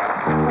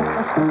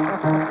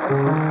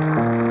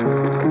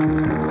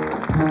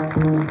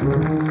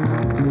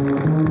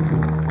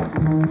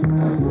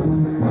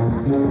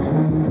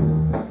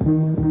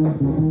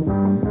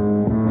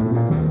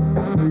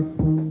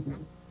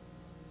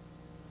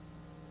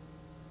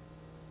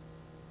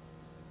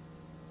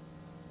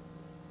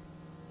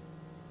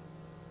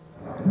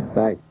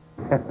 Thanks.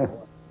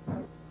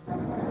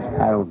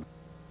 I don't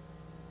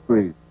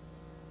breathe.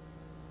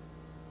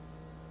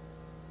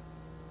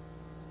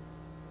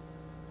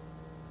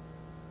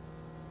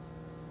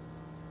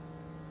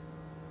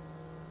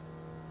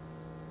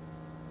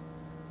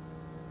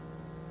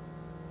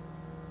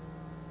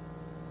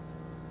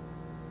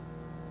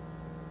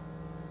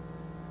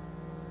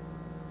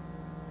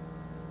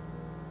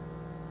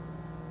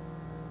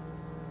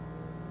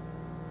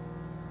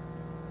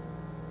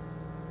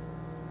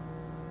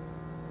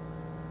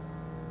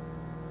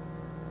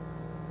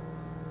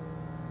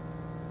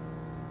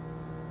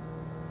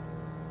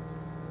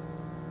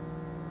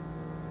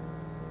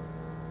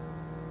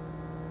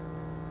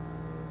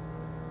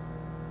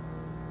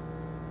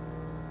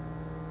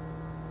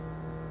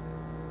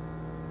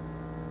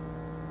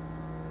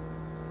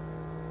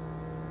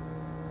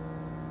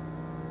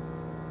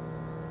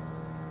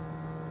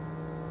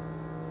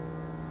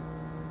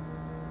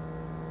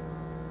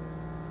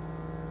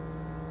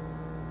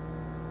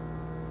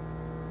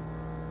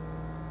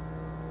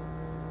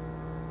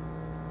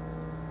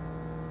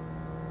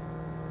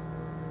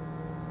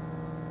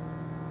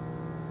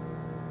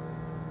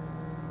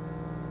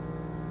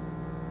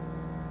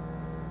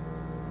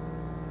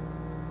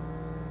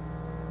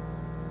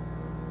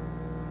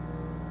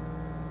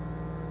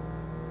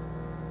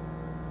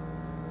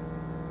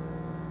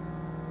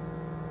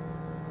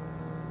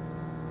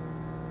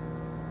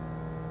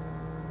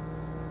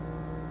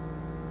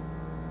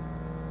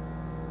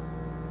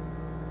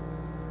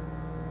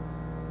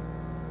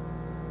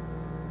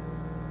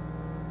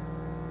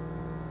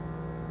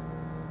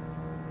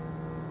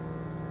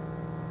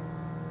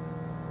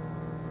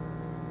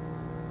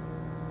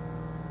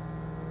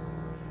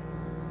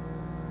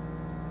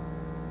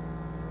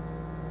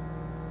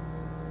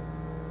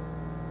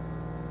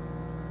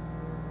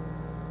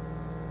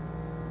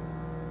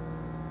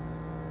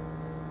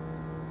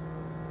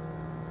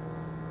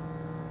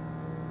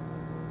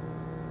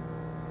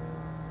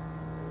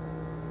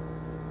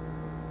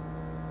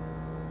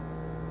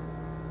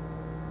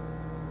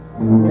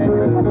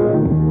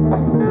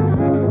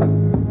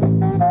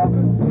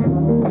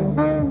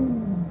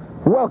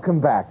 Welcome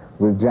back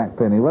with Jack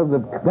Penny. Well,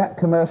 that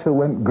commercial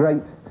went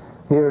great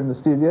here in the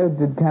studio.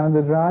 Did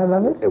Canada Dry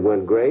love it? It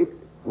went great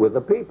with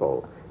the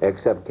people,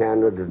 except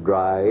Canada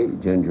Dry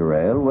Ginger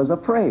Ale was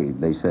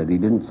afraid. They said he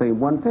didn't say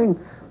one thing.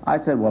 I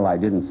said, well, I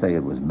didn't say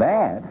it was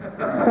bad.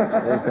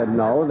 They said,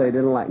 no, they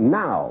didn't like.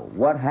 Now,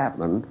 what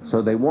happened?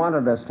 So they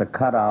wanted us to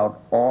cut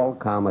out all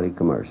comedy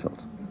commercials.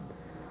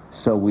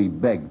 So we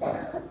begged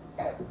them.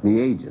 The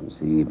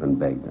agency even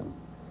begged them.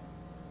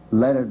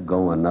 Let it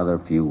go another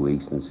few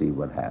weeks and see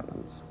what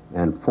happens.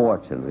 And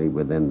fortunately,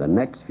 within the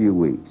next few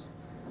weeks,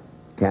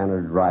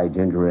 Canada Dry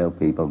Ginger Ale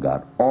people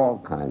got all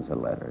kinds of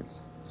letters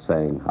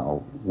saying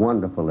how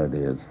wonderful it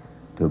is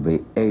to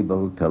be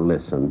able to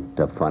listen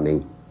to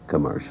funny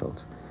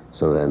commercials.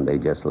 So then they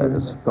just let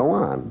us go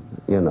on,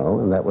 you know,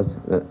 and that was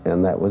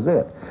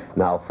it.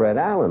 Now, Fred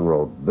Allen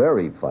wrote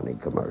very funny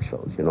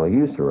commercials. You know, he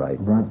used to write.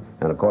 Right.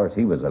 And, of course,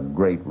 he was a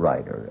great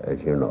writer, as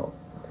you know.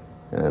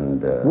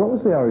 And what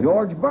was the origin?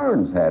 George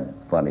Burns had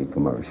funny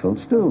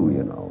commercials, too,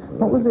 you know.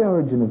 What was the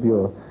origin of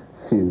your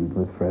feud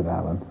with Fred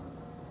Allen?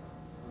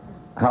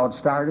 How it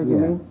started, you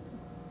Yeah. mean?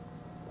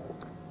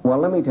 Well,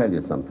 let me tell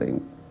you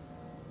something,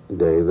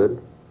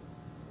 David.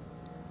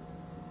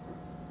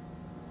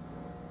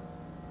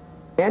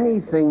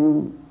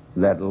 Anything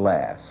that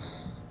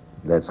lasts,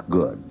 that's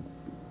good,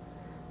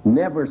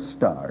 never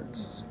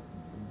starts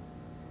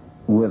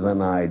with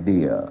an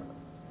idea.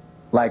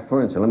 Like,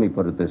 for instance, let me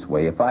put it this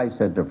way. If I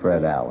said to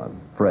Fred Allen,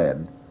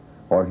 Fred,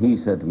 or he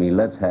said to me,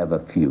 let's have a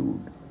feud,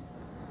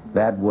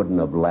 that wouldn't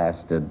have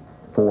lasted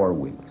 4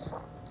 weeks.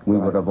 We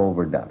would have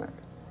overdone it.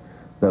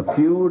 The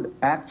feud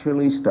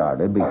actually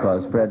started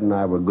because Fred and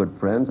I were good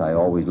friends. I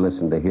always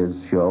listened to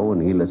his show,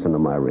 and he listened to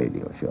my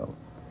radio show.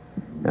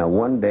 Now,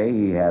 one day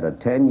he had a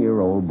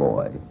 10-year-old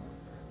boy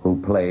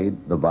who played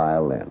the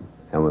violin.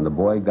 And when the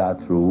boy got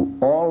through,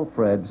 all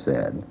Fred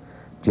said,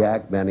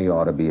 Jack Benny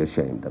ought to be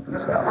ashamed of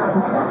himself.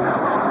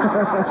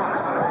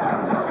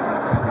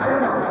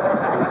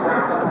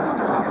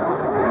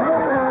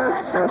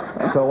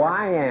 So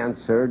I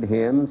answered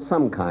him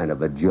some kind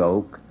of a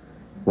joke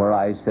where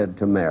I said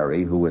to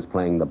Mary, who was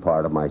playing the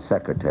part of my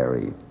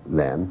secretary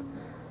then,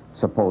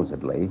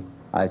 supposedly,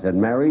 I said,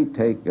 Mary,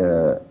 take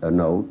a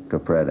note to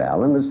Fred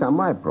Allen. This is on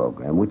my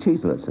program, which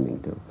he's listening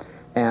to.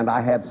 And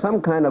I had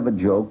some kind of a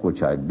joke,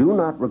 which I do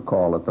not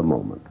recall at the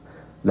moment,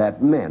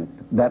 that meant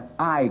that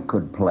I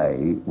could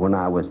play when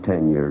I was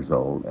 10 years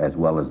old as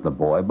well as the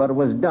boy, but it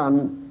was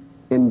done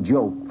in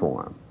joke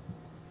form.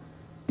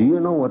 Do you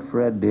know what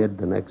Fred did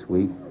the next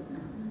week?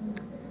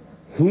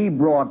 He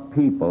brought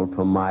people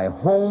from my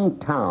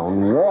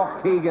hometown,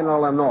 Waukegan,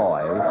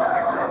 Illinois,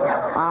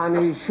 on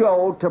his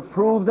show to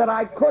prove that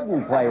I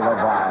couldn't play the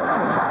violin.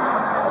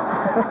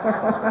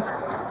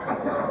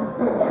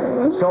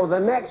 So the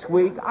next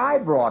week, I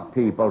brought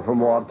people from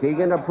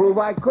Waukegan to prove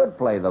I could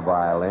play the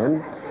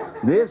violin.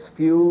 This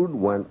feud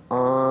went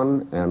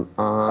on and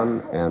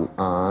on and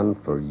on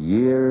for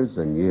years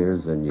and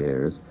years and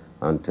years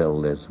until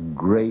this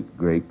great,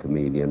 great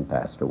comedian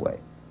passed away.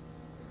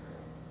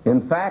 In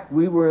fact,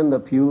 we were in the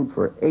feud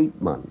for 8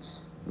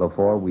 months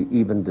before we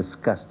even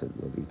discussed it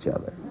with each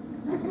other.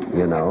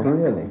 You know?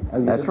 Really?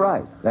 Oh, That's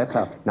right. That's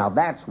how. Now,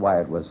 that's why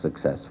it was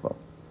successful,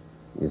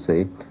 you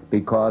see,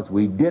 because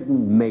we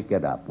didn't make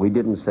it up. We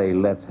didn't say,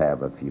 let's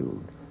have a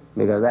feud,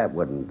 because that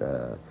wouldn't...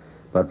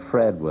 But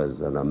Fred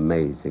was an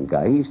amazing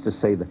guy. He used to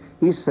say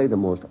the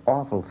most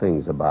awful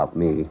things about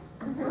me.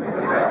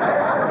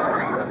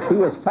 He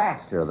was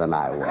faster than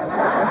I was.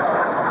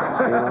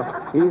 You know?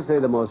 He used to say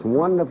the most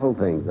wonderful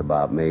things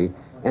about me.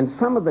 And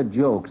some of the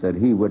jokes that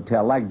he would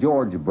tell, like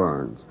George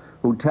Burns,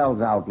 who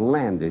tells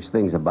outlandish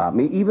things about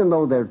me, even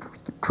though they're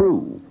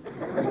true.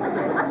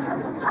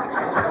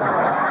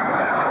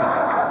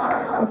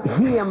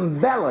 He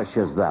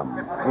embellishes them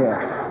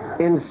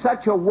in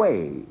such a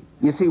way.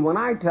 You see, when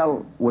I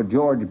tell what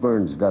George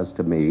Burns does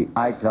to me,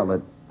 I tell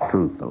it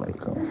truthfully.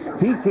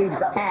 He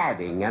keeps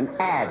adding and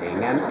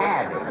adding and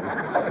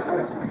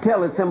adding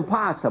till it's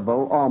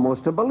impossible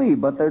almost to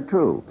believe, but they're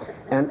true.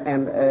 And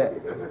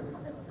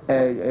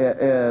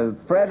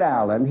Fred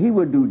Allen, he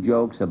would do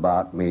jokes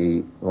about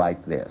me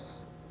like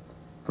this.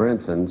 For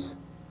instance,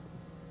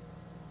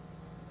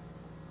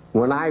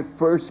 when I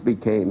first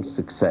became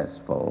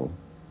successful,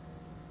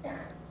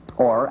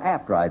 or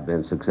after I'd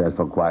been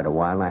successful quite a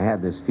while, and I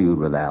had this feud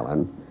with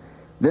Allen.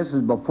 This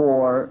is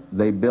before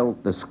they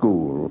built the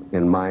school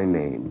in my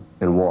name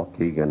in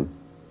Waukegan,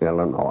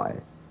 Illinois,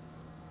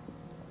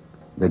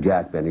 the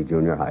Jack Benny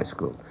Junior High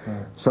School.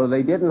 Right. So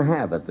they didn't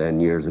have it then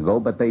years ago,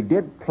 but they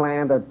did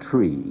plant a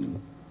tree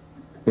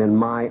in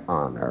my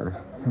honor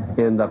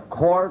in the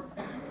courtyard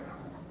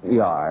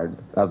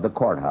of the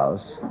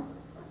courthouse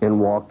in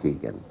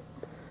Waukegan.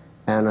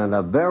 And in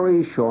a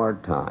very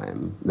short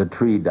time, the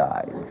tree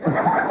died.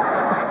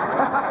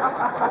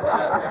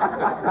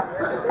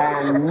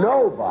 And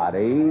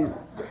nobody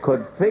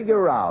could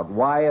figure out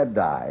why it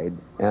died.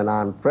 And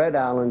on Fred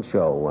Allen's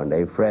show one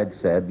day, Fred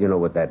said, you know,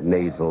 with that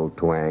nasal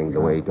twang,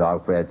 the way he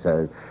talked, Fred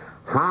says,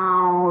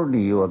 How do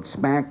you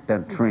expect a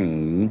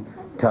tree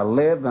to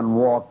live and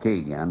walk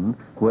in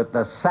with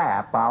the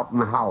sap out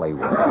in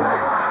Hollywood? We'll be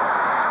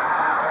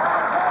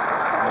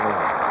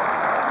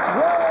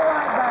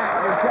right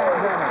back with Jack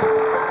Benny.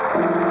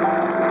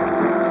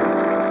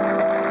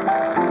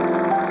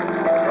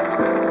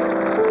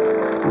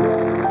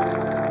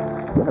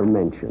 Never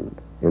mentioned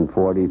in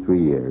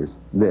 43 years,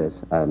 this,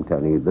 I'm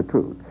telling you the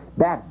truth.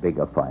 That big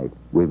a fight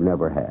we've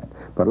never had.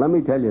 But let me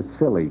tell you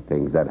silly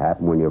things that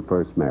happen when you're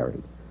first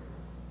married.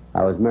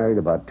 I was married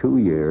about 2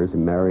 years,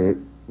 and Mary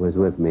was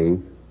with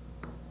me.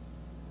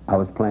 I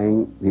was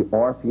playing the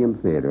Orpheum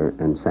Theater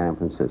in San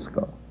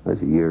Francisco. This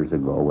was years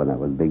ago when I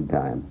was big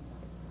time.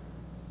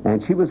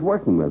 And she was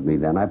working with me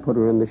then. I put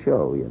her in the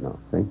show, you know,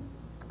 see?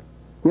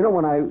 You know,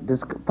 when I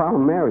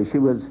found Mary, she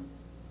was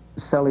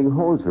selling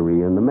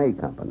hosiery in the May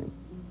Company.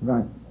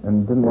 Right,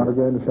 and didn't want to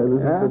go into show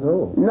business at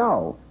all.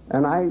 No,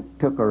 and I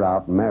took her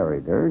out and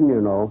married her, and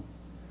you know,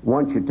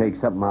 once you take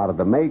something out of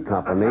the May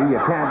Company, you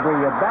can't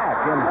bring it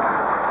back, you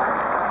know?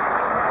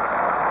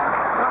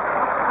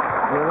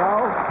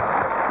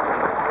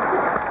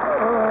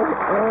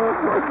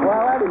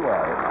 Well,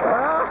 anyway,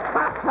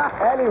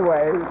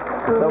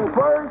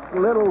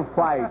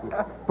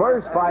 the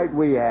first fight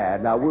we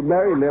had, now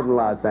Mary lived in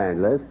Los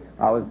Angeles,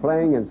 I was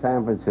playing in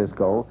San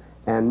Francisco,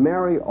 and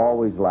Mary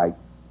always liked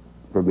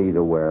for me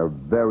to wear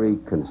very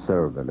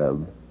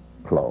conservative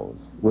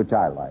clothes, which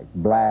I like,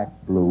 black,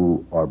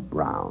 blue, or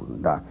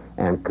brown,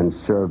 and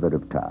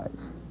conservative ties.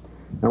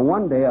 And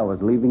one day I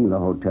was leaving the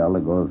hotel to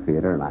go to the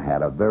theater, and I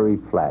had a very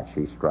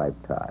flashy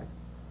striped tie.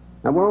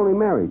 And we're only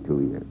married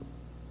 2 years.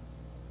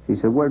 She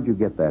said, "Where'd you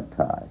get that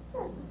tie?"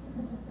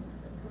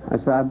 I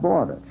said, "I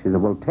bought it." She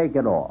said, "Well, take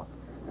it off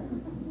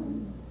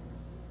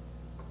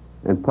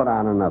and put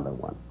on another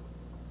one."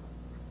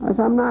 I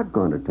said, "I'm not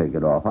going to take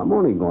it off. I'm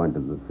only going to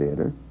the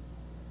theater.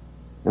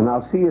 And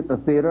I'll see you at the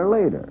theater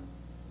later."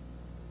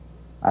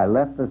 I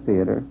left the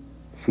theater.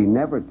 She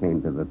never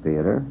came to the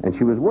theater, and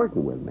she was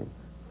working with me.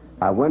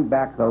 I went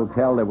back to the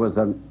hotel. There was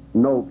a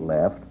note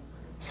left.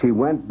 She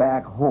went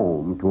back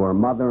home to her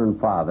mother and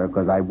father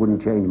because I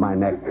wouldn't change my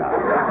necktie.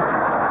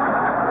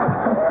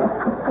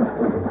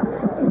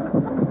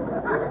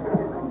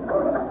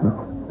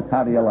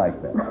 How do you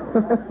like that?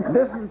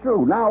 This is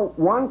true. Now,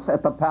 once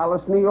at the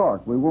Palace, New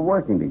York, we were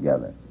working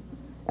together.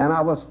 And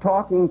I was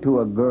talking to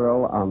a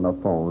girl on the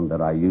phone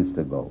that I used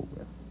to go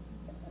with.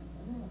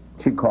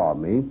 She called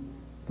me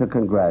to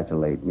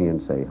congratulate me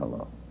and say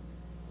hello.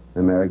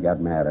 And Mary got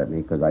mad at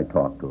me because I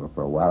talked to her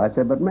for a while. I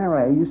said, "But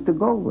Mary, I used to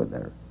go with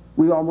her.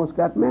 We almost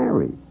got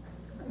married."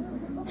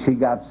 She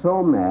got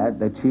so mad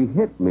that she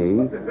hit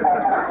me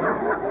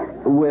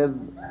with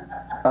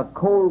a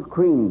cold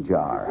cream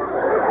jar.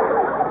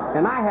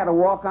 And I had to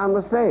walk on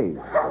the stage.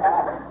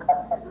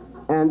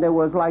 And there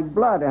was like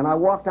blood, and I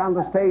walked on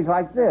the stage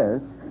like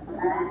this.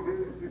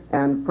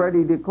 And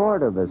Freddie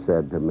DeCordova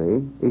said to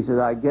me, he says,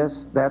 "I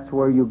guess that's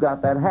where you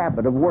got that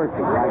habit of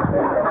working like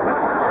that."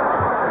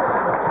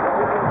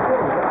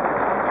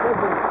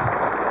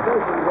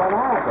 This is what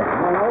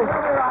happened, you know? We'll be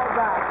right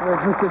back with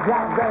Mr.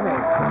 Jack Benny.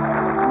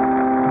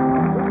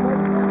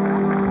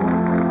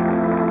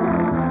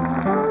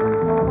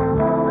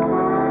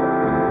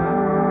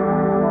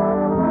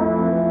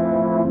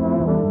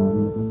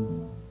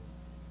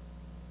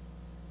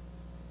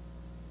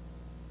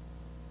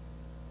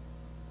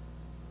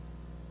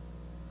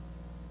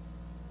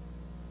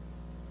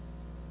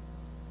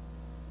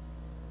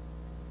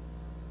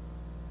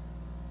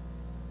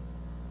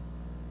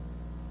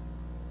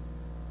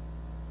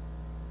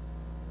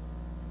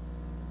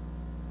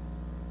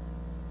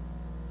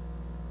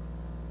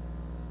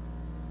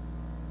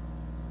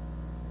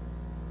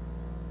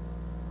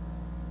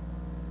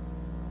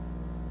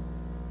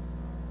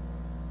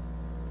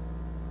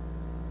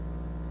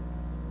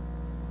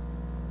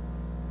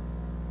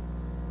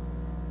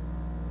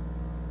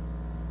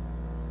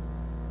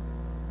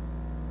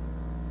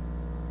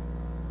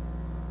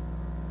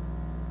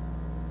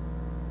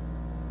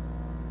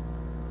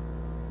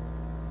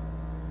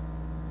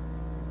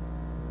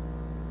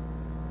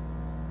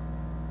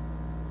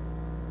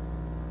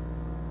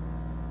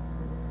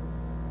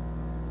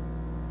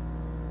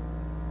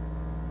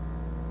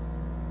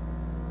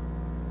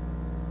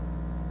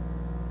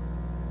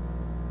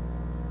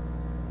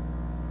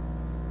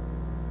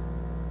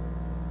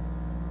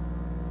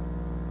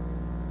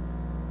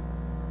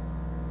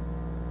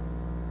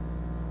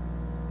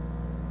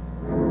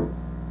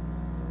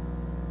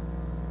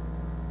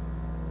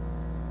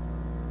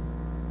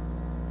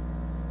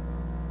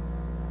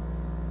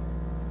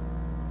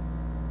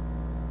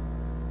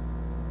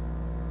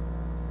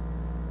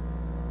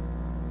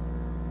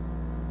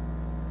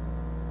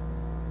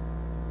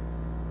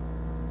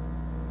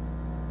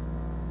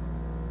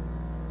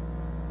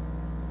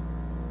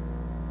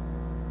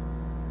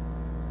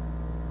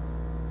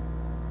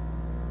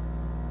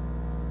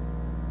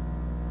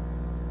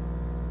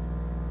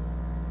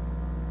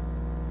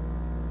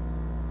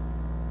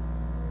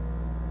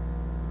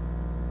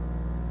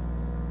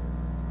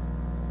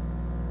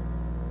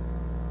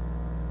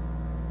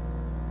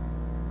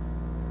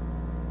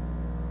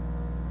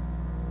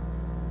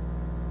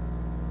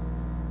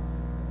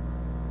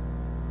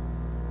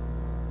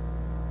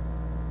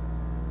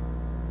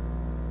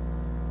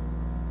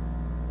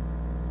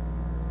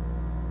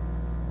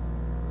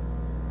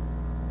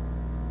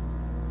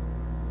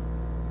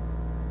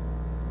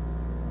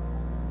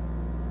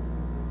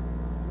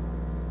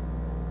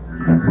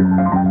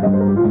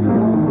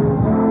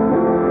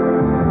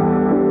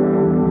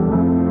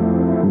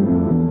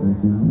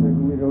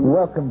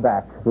 Welcome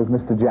back with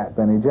Mr. Jack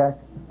Benny. Jack,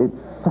 it's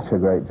such a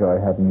great joy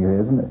having you here,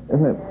 isn't it?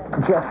 Isn't it?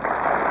 Just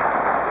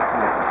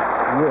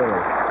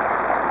really.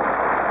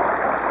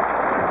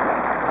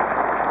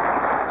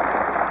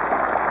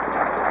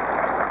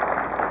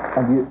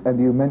 And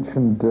you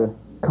mentioned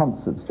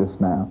concerts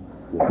just now.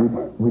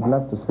 We'd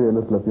love to see a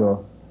little of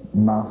your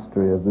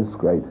mastery of this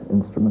great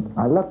instrument.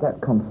 I love that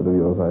concert of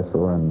yours I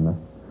saw in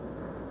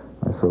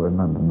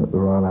London at the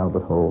Royal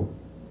Albert Hall.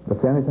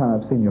 That's the only time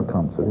I've seen your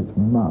concert. It's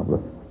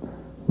marvellous.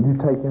 Will you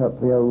take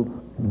out the old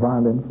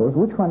violin for us?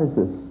 Which one is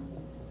this?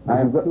 I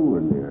have two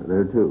in there.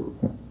 There are two.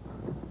 Yeah.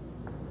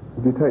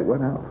 Would you take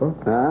one out for us?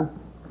 Huh?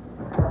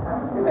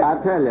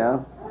 I'll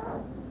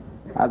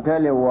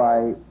tell you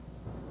why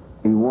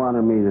he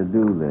wanted me to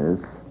do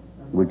this,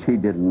 which he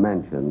didn't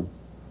mention.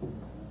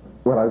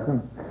 Well, I was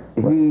going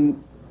to... He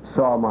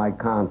saw my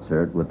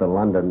concert with the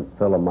London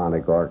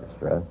Philharmonic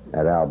Orchestra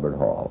at Albert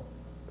Hall.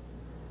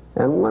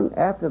 And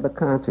after the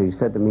concert, he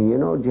said to me, "You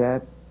know,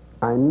 Jack,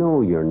 I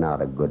know you're not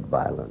a good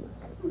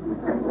violinist.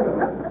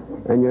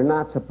 And you're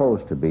not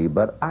supposed to be,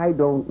 but I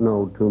don't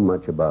know too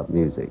much about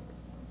music.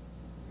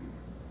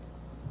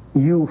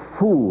 You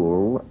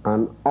fool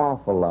an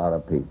awful lot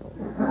of people."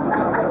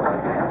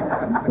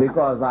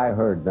 Because I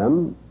heard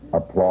them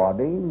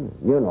applauding,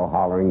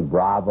 hollering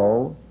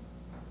bravo.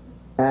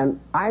 And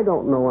I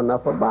don't know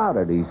enough about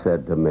it, he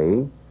said to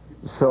me.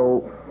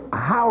 So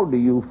how do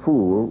you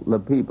fool the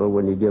people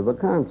when you give a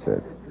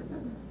concert?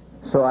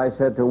 So I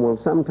said to him, well,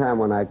 sometime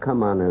when I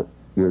come on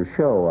your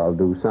show, I'll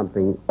do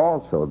something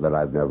also that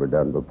I've never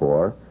done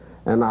before,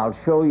 and I'll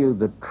show you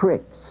the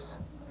tricks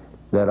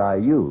that I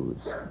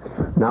use.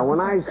 Now, when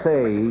I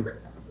say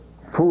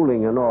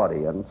fooling an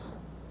audience,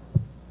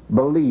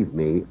 believe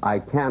me, I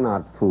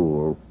cannot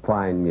fool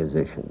fine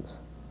musicians.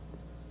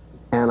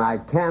 And I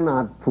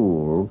cannot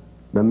fool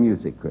the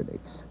music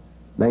critics.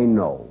 They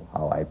know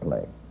how I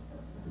play.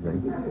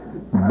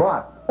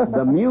 But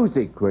the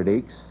music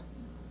critics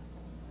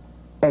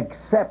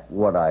accept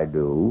what I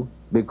do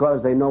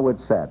because they know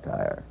it's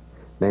satire.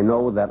 They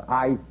know that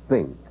I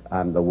think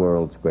I'm the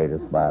world's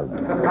greatest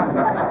violinist.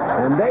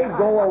 And they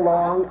go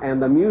along,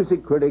 and the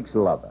music critics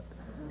love it.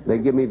 They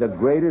give me the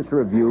greatest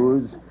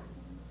reviews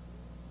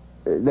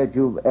that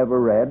you've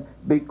ever read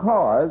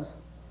because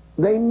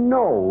they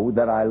know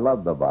that I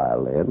love the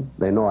violin.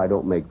 They know I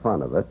don't make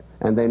fun of it.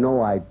 And they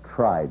know I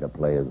try to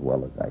play as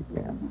well as I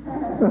can.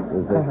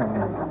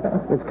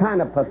 It's kind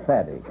of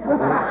pathetic.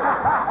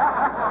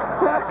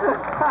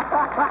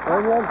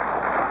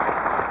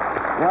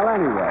 Well,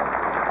 anyway.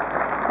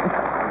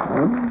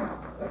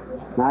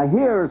 Now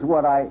here's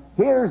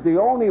the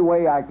only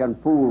way I can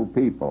fool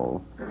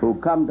people who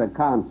come to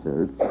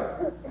concerts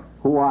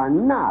who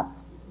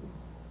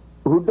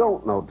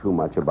don't know too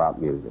much about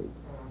music.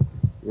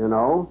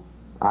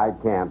 I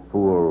can't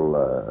fool,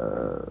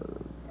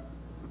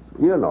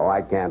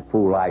 I can't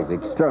fool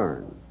Isaac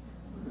Stern.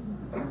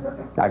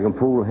 I can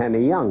fool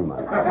Henny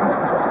Youngman.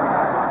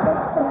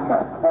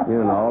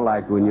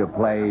 Like when you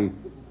play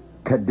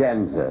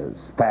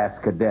cadenzas,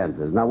 fast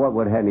cadenzas. Now, what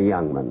would Henny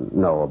Youngman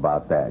know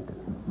about that?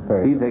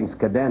 He thinks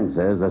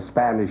cadenza is a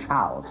Spanish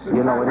house.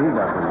 You know what he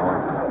doesn't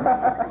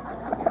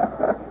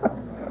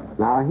know?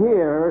 Now,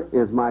 here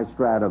is my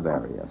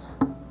Stradivarius,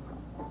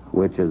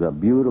 which is a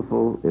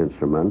beautiful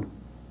instrument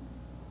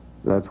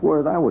that's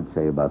worth, I would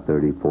say, about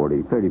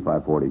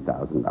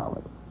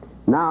 $40,000.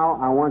 Now,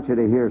 I want you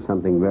to hear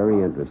something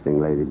very interesting,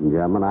 ladies and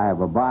gentlemen. I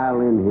have a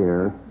violin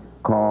here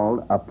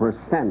called a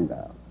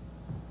Presenda.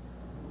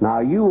 Now,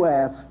 you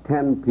ask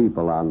 10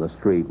 people on the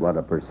street what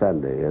a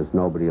Presenda is,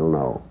 nobody will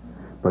know.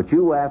 But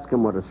you ask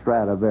them what a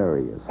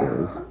Stradivarius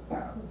is,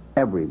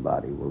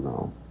 everybody will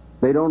know.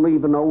 They don't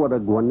even know what a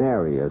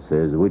Guarnerius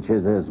is, which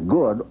is as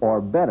good or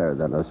better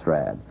than a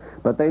Strad.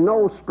 But they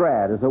know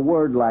Strad is a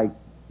word like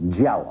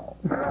Jell-O.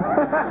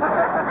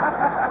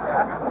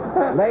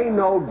 They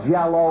know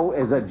Jell-O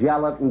is a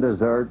gelatin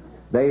dessert.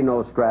 They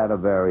know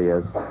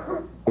Stradivarius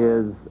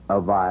is a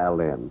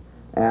violin.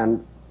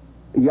 And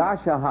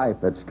Yasha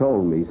Heifetz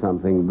told me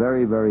something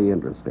very, very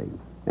interesting,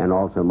 and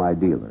also my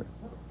dealer,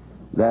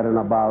 that in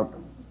about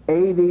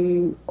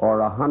 80 or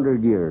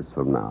 100 years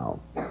from now,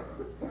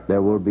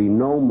 there will be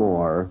no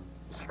more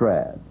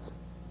Strads.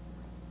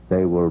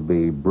 They will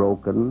be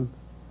broken.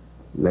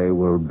 They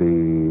will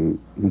be,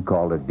 he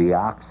called it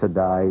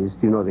deoxidized.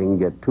 They can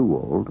get too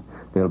old.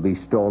 They'll be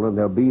stolen.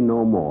 There'll be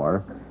no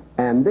more.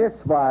 And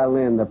this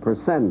violin, the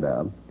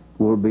Presenda,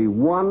 will be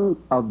one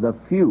of the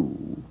few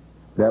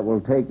that will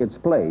take its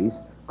place,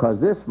 because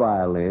this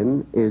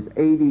violin is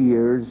 80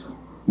 years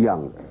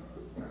younger,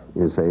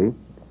 you see.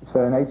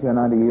 So in 80 or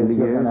 90 years,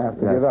 you're going to have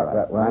to give up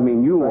that one. I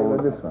mean, you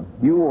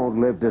you won't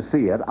live to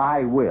see it.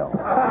 I will.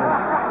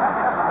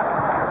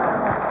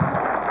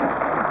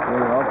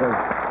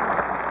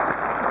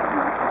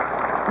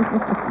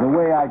 The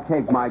way I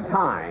take my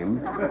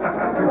time.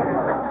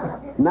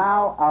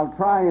 Now, I'll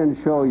try and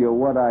show you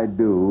what I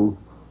do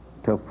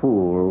to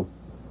fool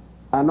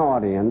an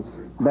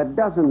audience that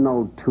doesn't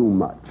know too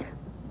much.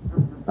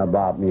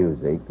 about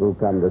music who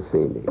come to see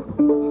me.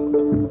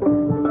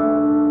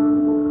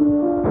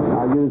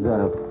 I'll use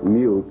a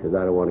mute because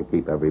I don't want to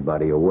keep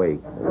everybody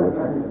awake.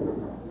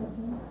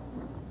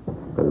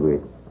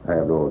 Because I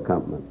have no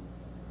accompaniment.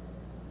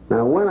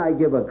 Now, when I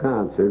give a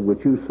concert,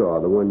 which you saw,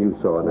 the one you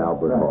saw in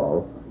Albert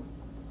Hall,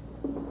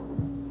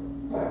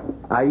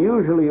 I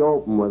usually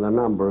open with a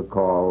number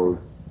called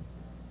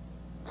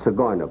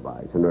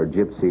Sigeunerweisen, or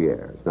Gypsy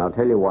Airs. Now, I'll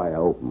tell you why I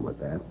open with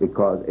that.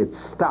 Because it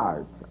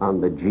starts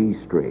on the G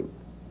string.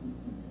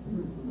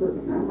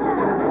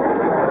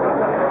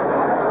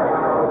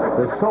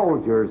 The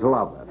soldiers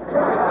love it.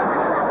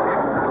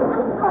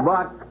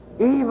 But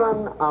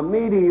even a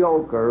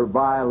mediocre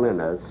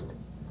violinist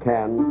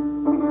can...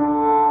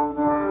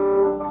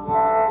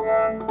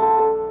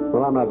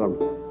 Well, I'm not going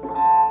to...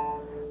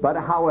 But,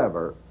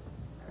 however,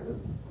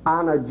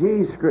 on a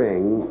G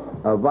string,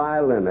 a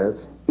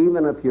violinist,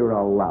 even if you're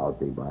a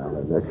lousy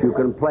violinist, you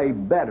can play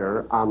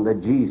better on the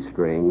G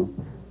string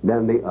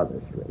than the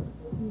other string.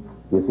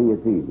 You see,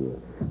 it's easier.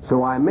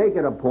 So I make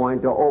it a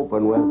point to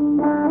open with...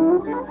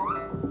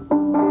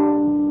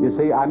 You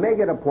see, I make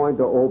it a point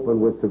to open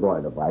with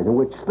Sigeunerweisen,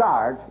 which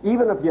starts,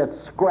 even if you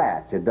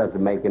scratch, it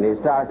doesn't make any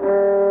start.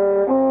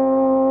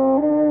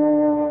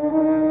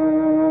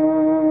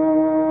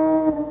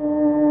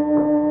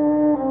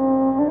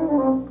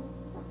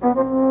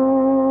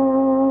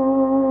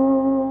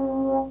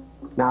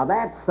 Now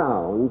that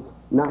sounds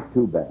not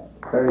too bad,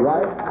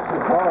 right?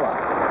 All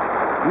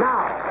right.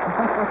 Now,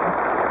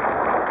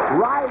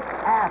 right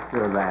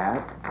after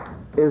that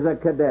is a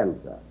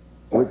cadenza,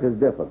 which is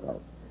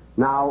difficult.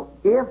 Now,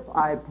 if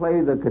I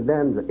play the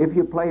cadenza, if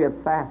you play it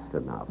fast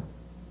enough,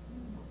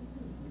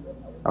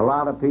 a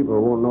lot of people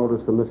won't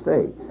notice the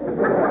mistakes.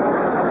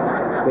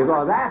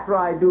 Because after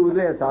I do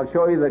this, I'll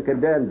show you the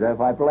cadenza. If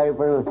I play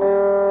for...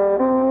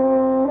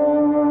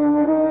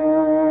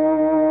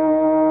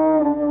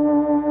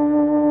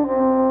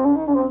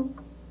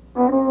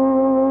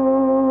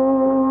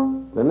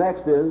 The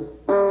next is...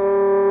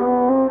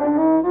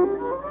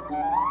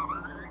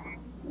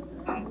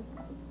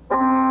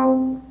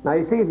 Now,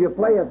 you see, if you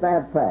play it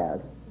that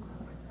fast,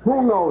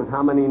 who knows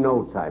how many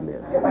notes I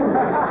miss?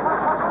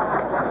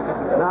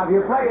 Now, if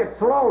you play it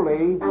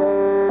slowly...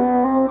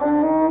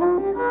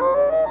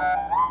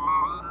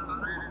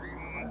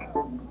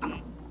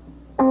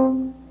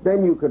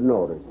 then you could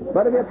notice it.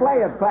 But if you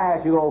play it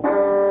fast, you go...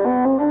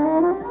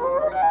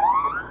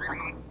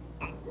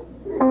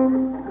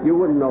 you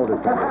wouldn't notice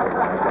it.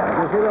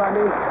 You see what I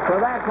mean? So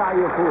that's how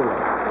you fool it.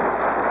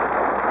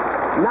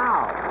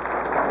 Now,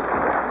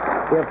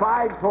 if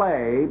I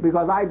play,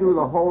 because I do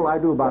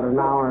about an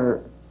hour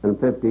and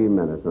 15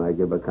 minutes when I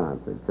give a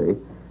concert, see?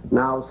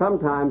 Now,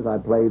 sometimes I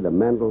play the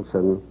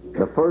Mendelssohn,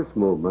 the first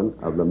movement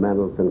of the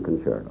Mendelssohn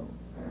Concerto.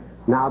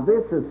 Now,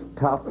 this is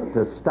tough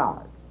to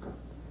start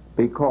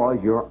because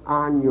you're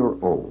on your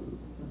own.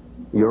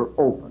 You're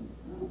open,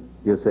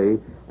 you see?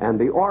 And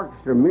the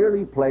orchestra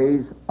merely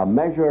plays a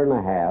measure and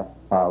a half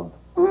of...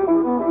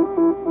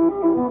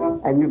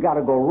 and you got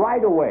to go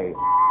right away.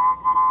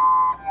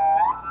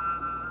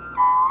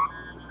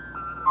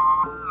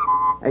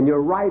 And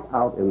you're right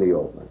out in the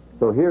open.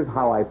 So here's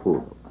how I fool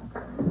them.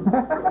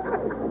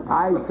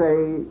 I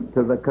say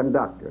to the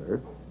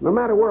conductor, no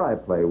matter where I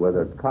play,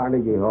 whether it's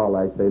Carnegie Hall,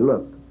 I say,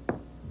 look,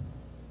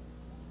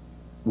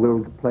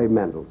 we'll play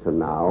Mendelssohn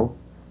now.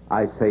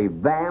 I say,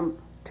 vamp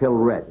till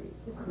ready.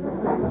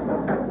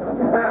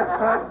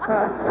 Now,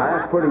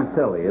 that's pretty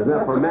silly, isn't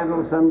it? For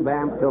Mendelssohn,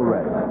 vamp till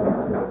ready.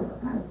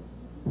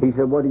 He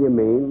said, what do you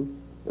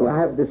mean? Well, I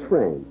have this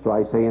frame. So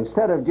I say,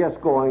 instead of just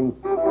going...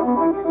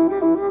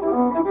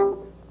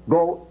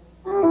 go...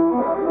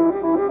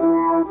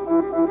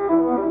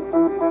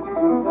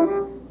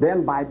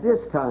 then by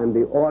this time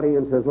the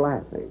audience is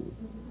laughing.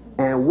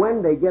 And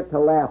when they get to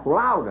laugh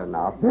loud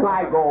enough, then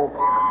I go...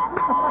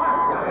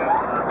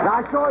 Now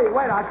I'll show you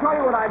what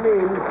I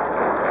mean.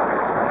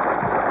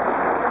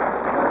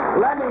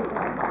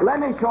 Let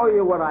me show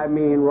you what I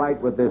mean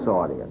right with this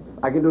audience.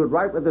 I can do it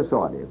right with this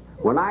audience.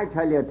 When I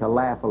tell you to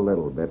laugh a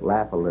little bit,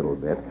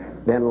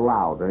 then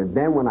louder. And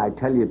then when I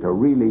tell you to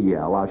really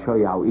yell, I'll show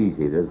you how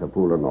easy it is to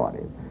fool an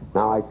audience.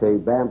 Now I say,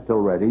 vamp till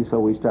ready, so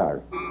we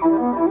start.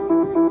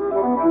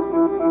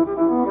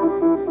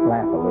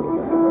 Laugh a little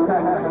bit.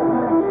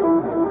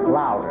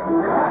 Louder.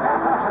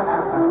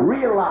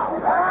 Real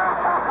loud.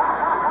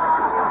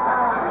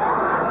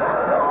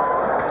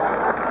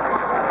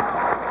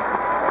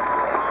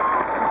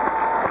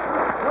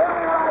 We'll be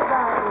right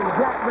back with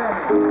Jack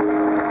Benny.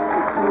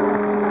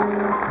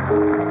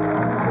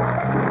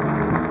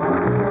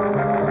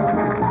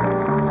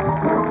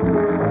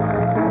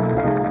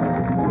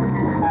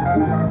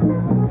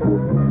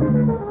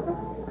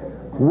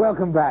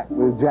 Welcome back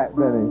with Jack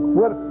Benny.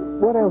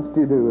 What else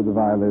do you do with the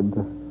violin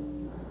to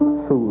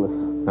fool us?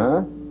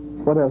 Huh?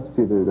 What else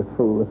do you do to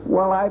fool us?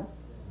 Well, I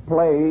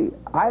play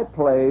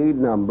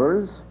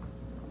numbers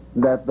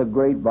that the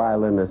great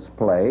violinists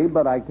play,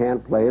 but I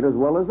can't play it as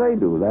well as they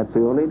do. That's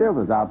the only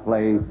difference. I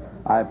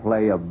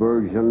play a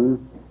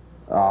version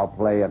I'll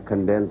play a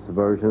condensed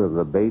version of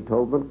the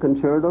Beethoven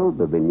Concerto,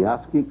 the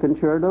Wieniawski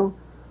Concerto.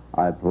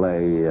 I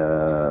play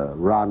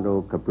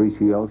Rondo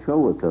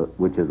Capriccioso,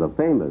 which is a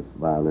famous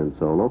violin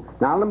solo.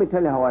 Now, let me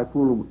tell you how I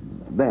fool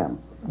them.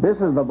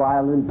 This is the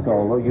violin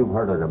solo. You've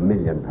heard it a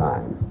million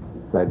times.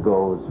 That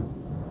goes...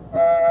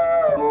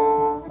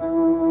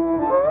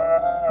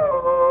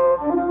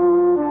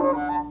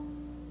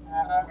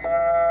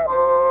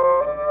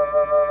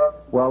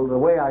 Well, the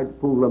way I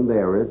fool them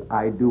there is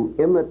I do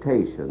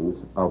imitations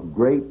of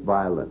great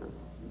violinists.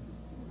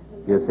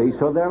 You see,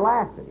 so they're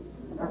laughing.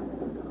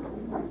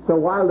 So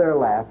while they're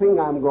laughing,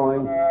 I'm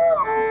going...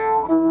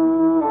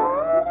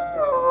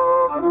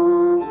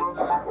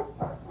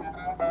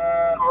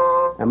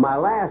 And my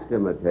last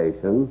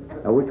imitation,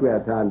 I wish we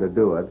had time to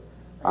do it,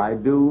 I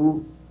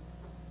do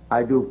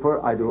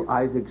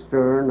Isaac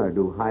Stern, I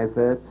do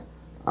Heifetz,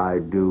 I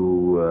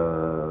do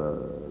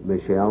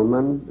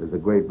Michelman. There's a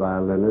great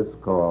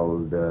violinist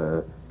called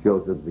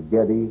Joseph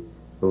Szigeti,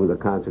 who the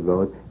concert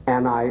goes.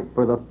 And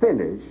for the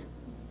finish,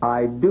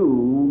 I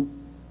do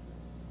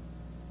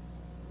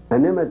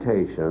an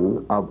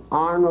imitation of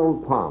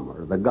Arnold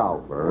Palmer, the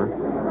golfer,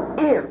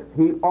 if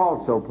he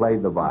also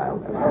played the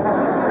violin.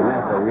 And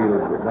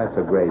that's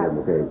a great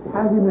imitation.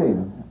 How do you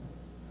mean?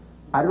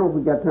 I don't know if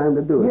we got time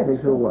to do it. Yes. It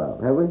takes a while,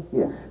 have we?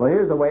 Yes. Well,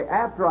 here's the way.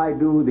 After I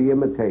do the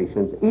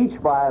imitations, each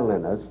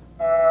violinist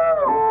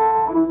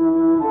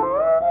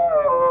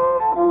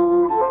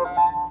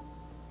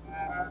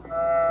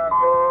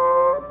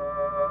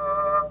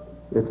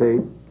you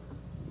see,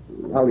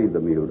 I'll leave the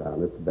mute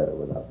on. It's better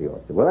without the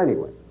orchestra. Well,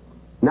 anyway,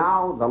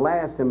 now the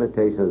last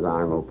imitation is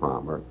Arnold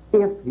Palmer,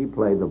 if he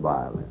played the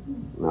violin.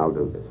 And I'll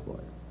do this for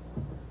you.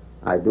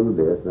 I do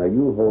this. Now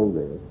you hold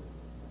this.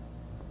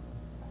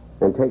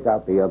 And take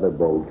out the other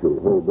bow, too.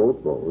 Hold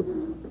both bows.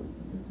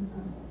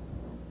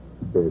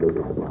 There it is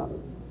at the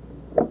bottom.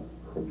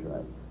 That's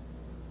right.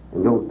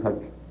 And don't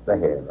touch the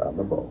head on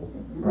the bow.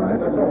 Right.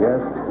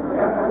 Just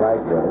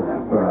like this.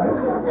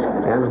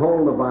 Right. And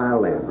hold the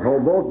violin.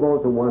 Hold both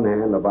bows in one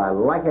hand, the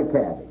violin, like a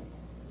caddy.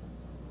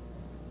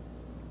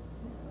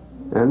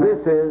 And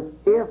this is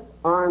if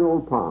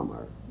Arnold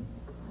Palmer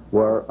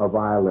were a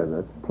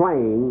violinist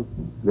playing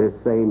this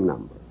same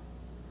number.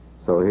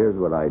 So here's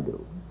what I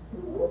do.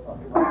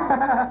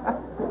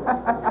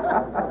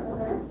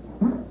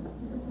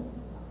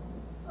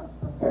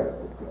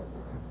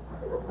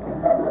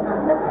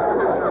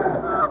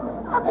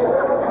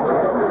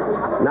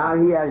 Now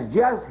he has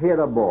just hit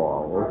a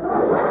ball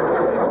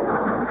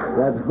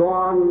that's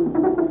gone,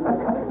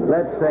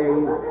 let's say,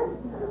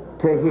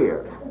 to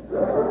here.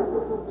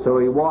 So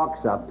he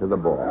walks up to the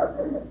ball.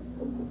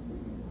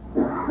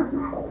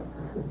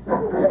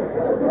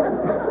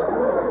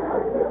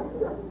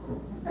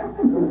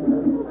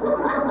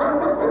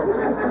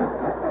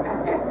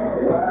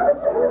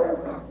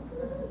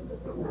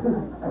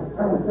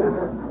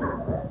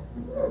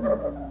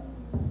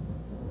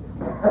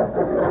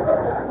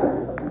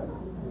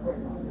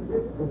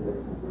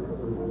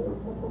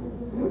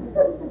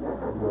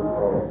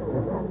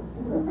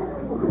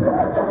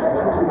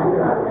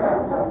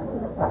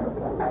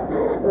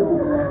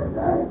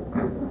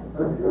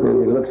 Then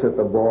he looks at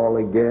the ball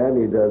again.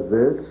 He does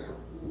this.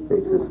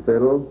 Takes his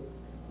fiddle.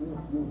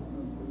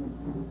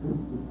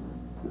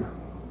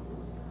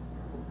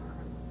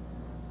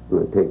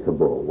 And it takes a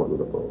bow, one of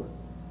the bows.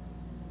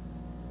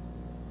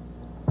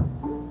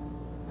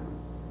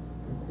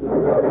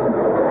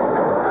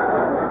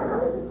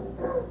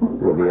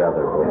 With the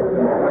other bow.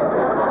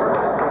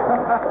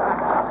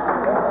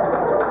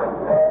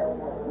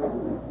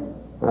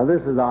 Now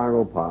this is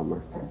Arnold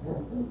Palmer.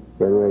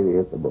 Getting ready to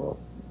hit the ball.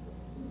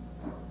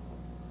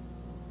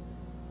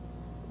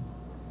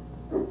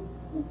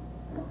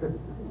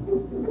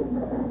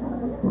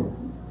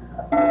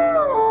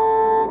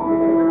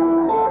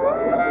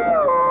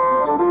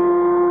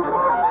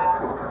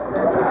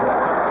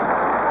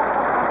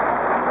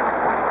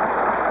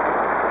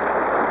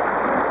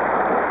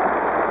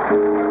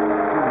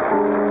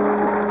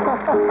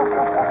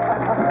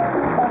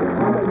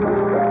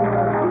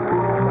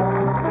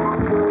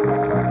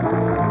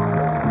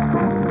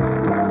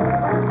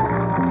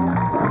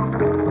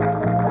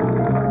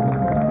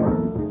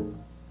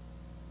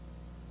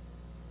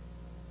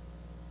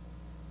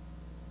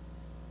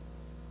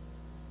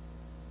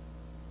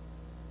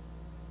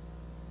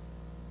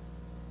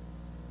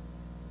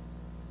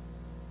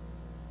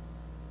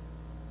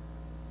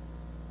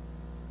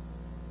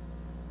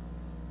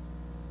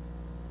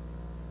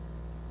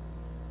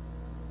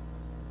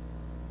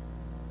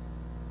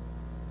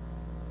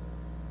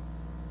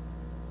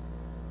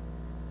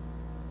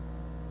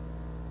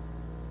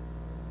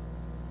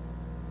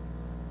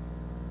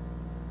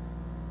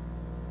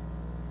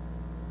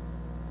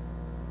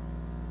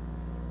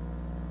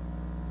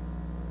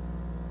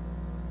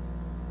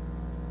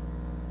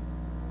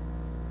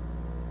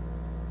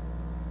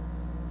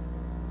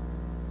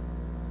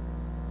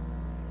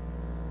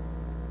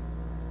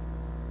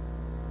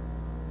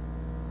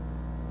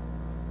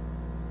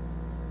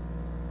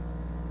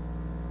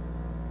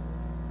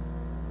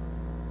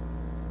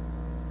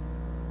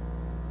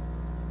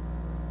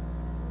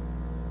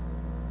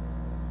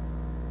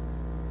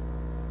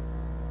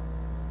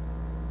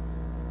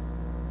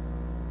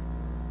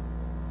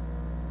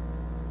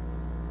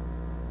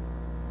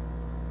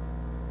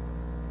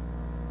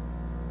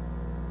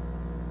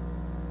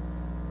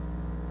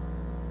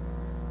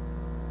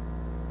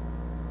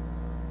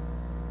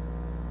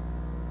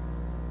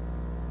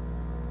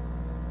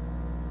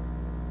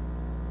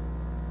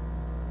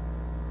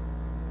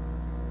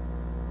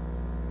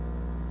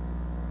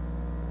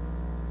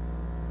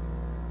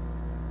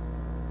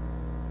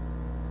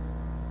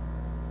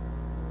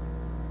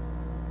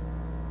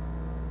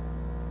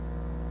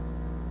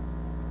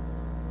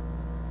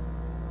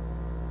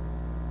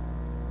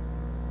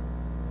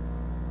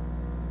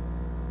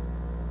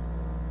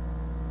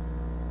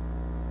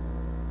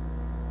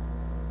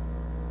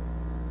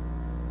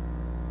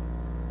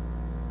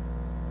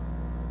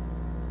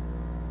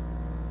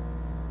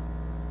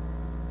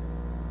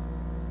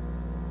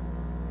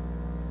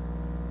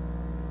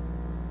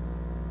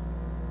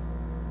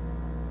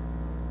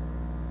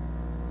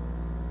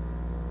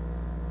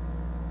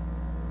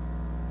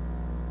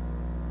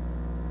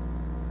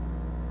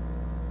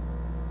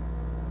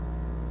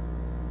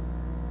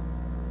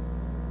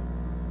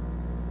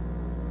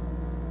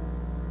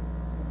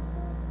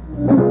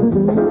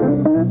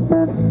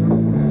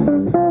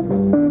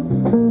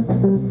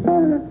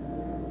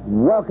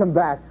 Welcome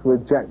back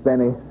with Jack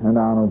Benny and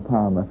Arnold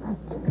Palmer.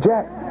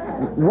 Jack,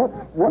 what...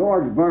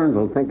 George Burns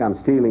will think I'm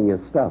stealing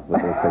his stuff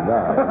with this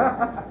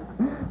cigar.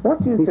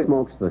 What do you He think...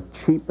 smokes the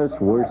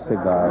cheapest, worst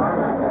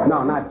cigars.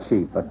 No, not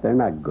cheap, but they're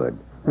not good.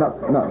 Not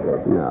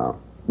good. No.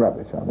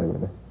 Rubbish, are they,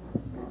 really?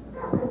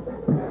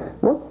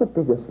 What's the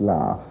biggest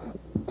laugh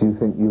do you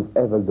think you've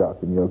ever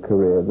got in your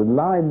career? The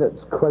line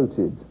that's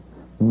quoted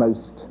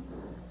most,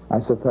 I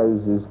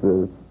suppose, is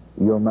the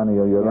 "your money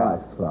or your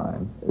life"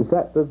 line. Is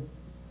that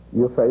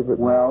your favorite?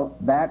 Well,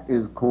 that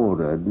is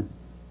quoted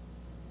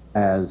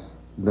as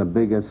the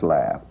biggest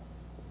laugh.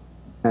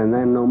 And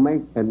then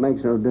it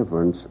makes no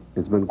difference.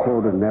 It's been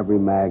quoted in every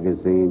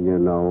magazine, you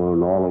know,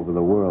 and all over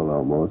the world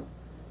almost.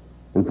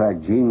 In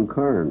fact, Gene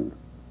Kern,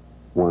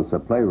 once a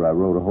playwright,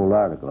 wrote a whole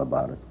article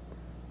about it.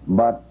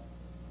 But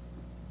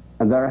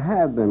there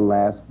have been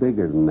laughs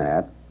bigger than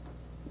that,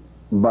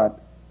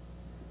 but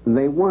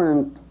they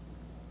weren't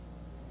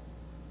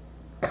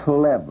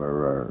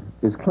cleverer.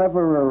 Is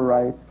cleverer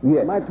right?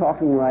 Yes. Am I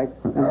talking right?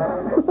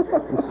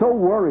 I'm so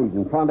worried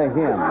in front of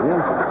him. You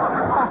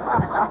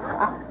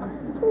know?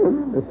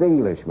 This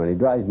Englishman, he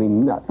drives me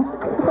nuts.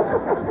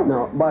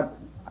 No, but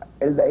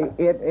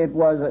it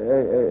was,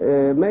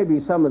 maybe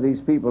some of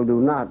these people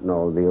do not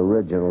know the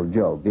original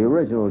joke. The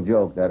original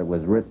joke that it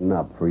was written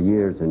up for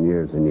years and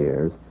years and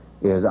years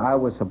is I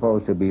was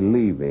supposed to be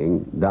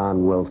leaving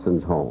Don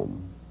Wilson's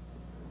home.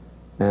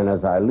 And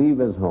as I leave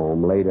his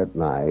home late at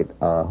night,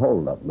 a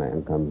hold-up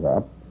man comes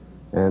up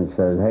and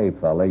says, "Hey,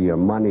 fella, your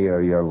money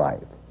or your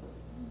life?"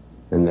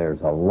 And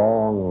there's a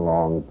long,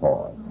 long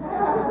pause,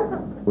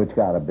 which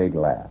got a big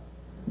laugh.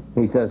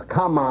 He says,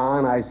 "Come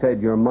on," I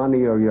said, "your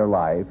money or your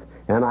life?"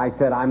 And I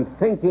said, "I'm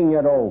thinking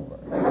it over."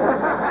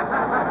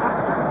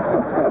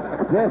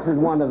 This is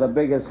one of the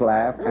biggest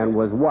laughs and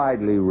was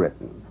widely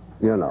written,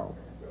 you know,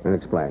 and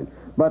explained.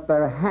 But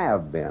there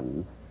have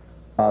been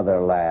other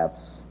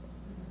laughs.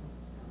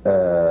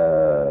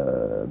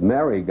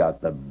 Mary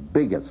got the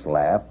biggest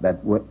laugh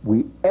that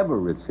we ever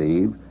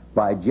received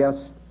by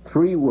just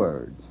 3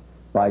 words,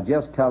 by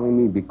just telling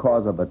me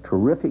because of a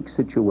terrific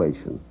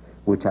situation,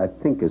 which I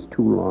think is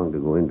too long to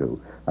go into,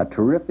 a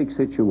terrific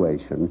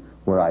situation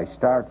where I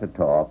start to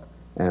talk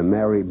and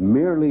Mary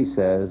merely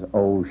says,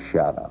 "Oh,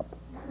 shut up."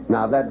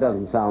 Now, that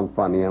doesn't sound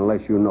funny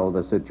unless you know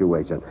the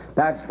situation.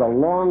 That's the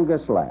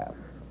longest laugh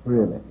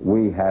Really?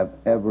 we have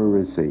ever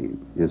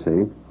received, you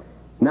see.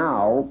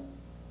 Now,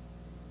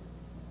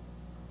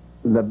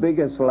 the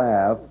biggest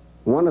laugh,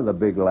 one of the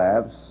big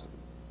laughs,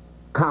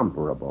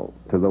 comparable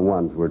to the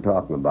ones we're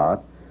talking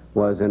about,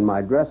 was in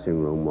my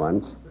dressing room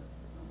once.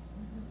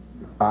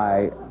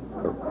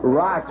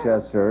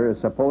 Rochester is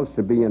supposed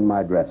to be in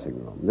my dressing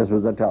room. This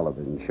was a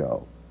television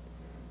show.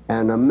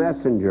 And a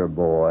messenger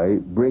boy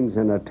brings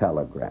in a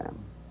telegram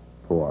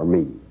for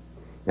me.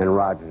 And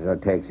Rochester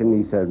takes it, and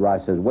he says,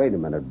 Rochester says, "Wait a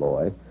minute,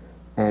 boy."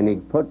 And he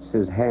puts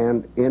his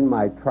hand in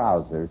my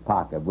trousers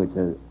pocket, which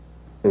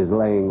is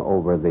laying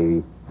over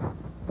the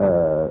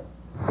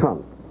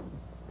trunk.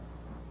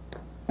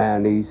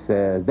 And he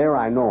says, there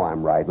I know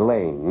I'm right,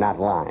 laying, not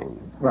lying.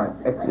 Right,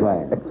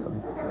 excellent, Laying.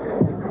 excellent.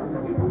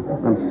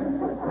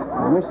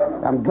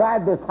 I'm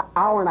glad this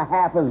hour and a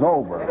half is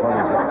over.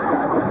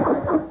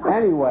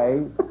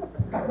 Anyway,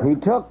 he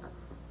took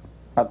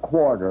a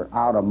quarter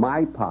out of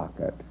my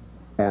pocket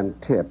and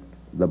tipped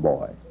the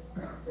boy.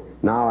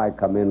 Now I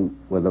come in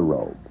with a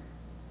robe,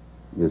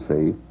 you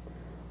see,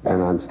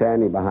 and I'm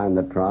standing behind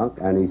the trunk,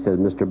 and he says,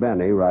 "Mr.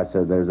 Benny," I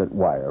said, "there's a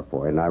wire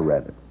for you," and I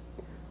read it.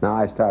 Now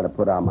I started to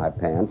put on my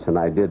pants, and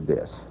I did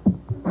this.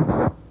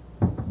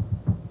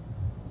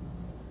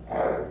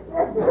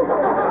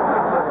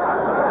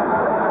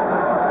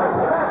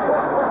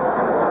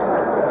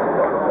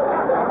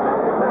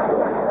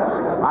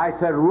 I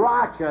said,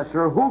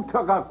 "Rochester, who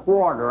took a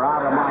quarter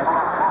out of my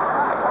pocket?"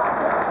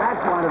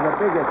 That's one of the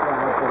biggest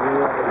ones that we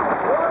ever had.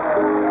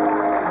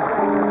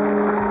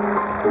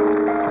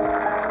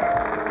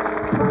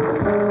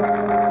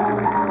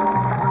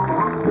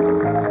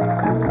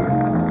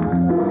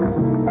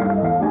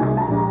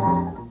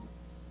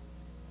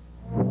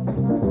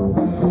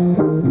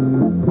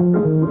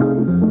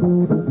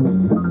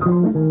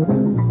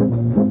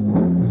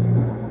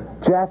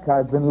 Jack,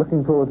 I've been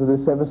looking forward to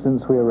this ever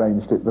since we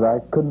arranged it, but I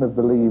couldn't have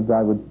believed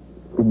I would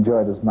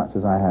enjoy it as much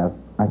as I have.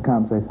 I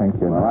can't say thank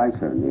you. Well, I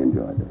certainly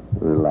enjoyed it.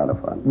 It was a lot of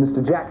fun.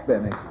 Mr. Jack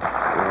Benny.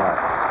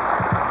 Yeah.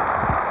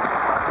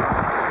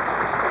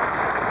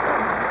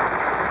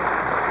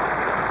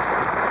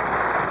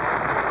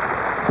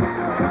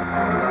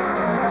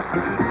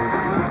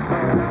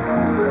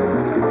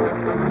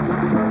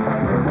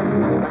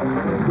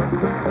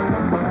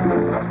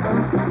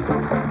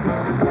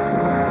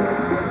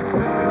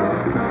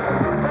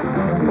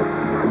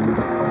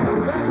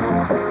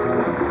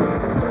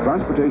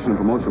 Transportation and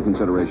promotional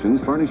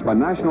considerations furnished by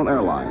National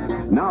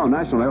Airlines. Now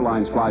National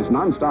Airlines flies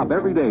non-stop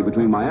every day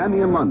between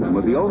Miami and London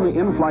with the only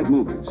in-flight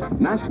movies.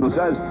 National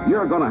says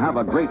you're going to have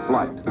a great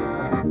flight.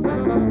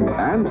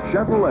 And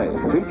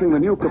Chevrolet, featuring the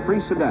new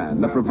Caprice sedan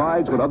that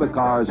provides what other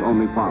cars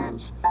only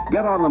promise.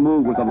 Get on the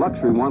move with the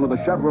luxury one of the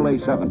Chevrolet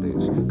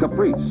 70s,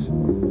 Caprice.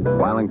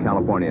 While in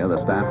California, the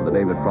staff of the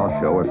David Frost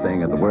Show are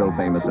staying at the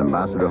world-famous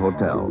Ambassador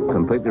Hotel,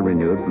 completely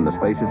renewed from the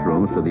spacious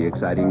rooms to the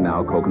exciting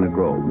now Coconut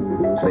Grove.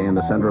 Stay in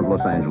the center of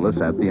Los Angeles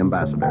at the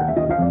Ambassador.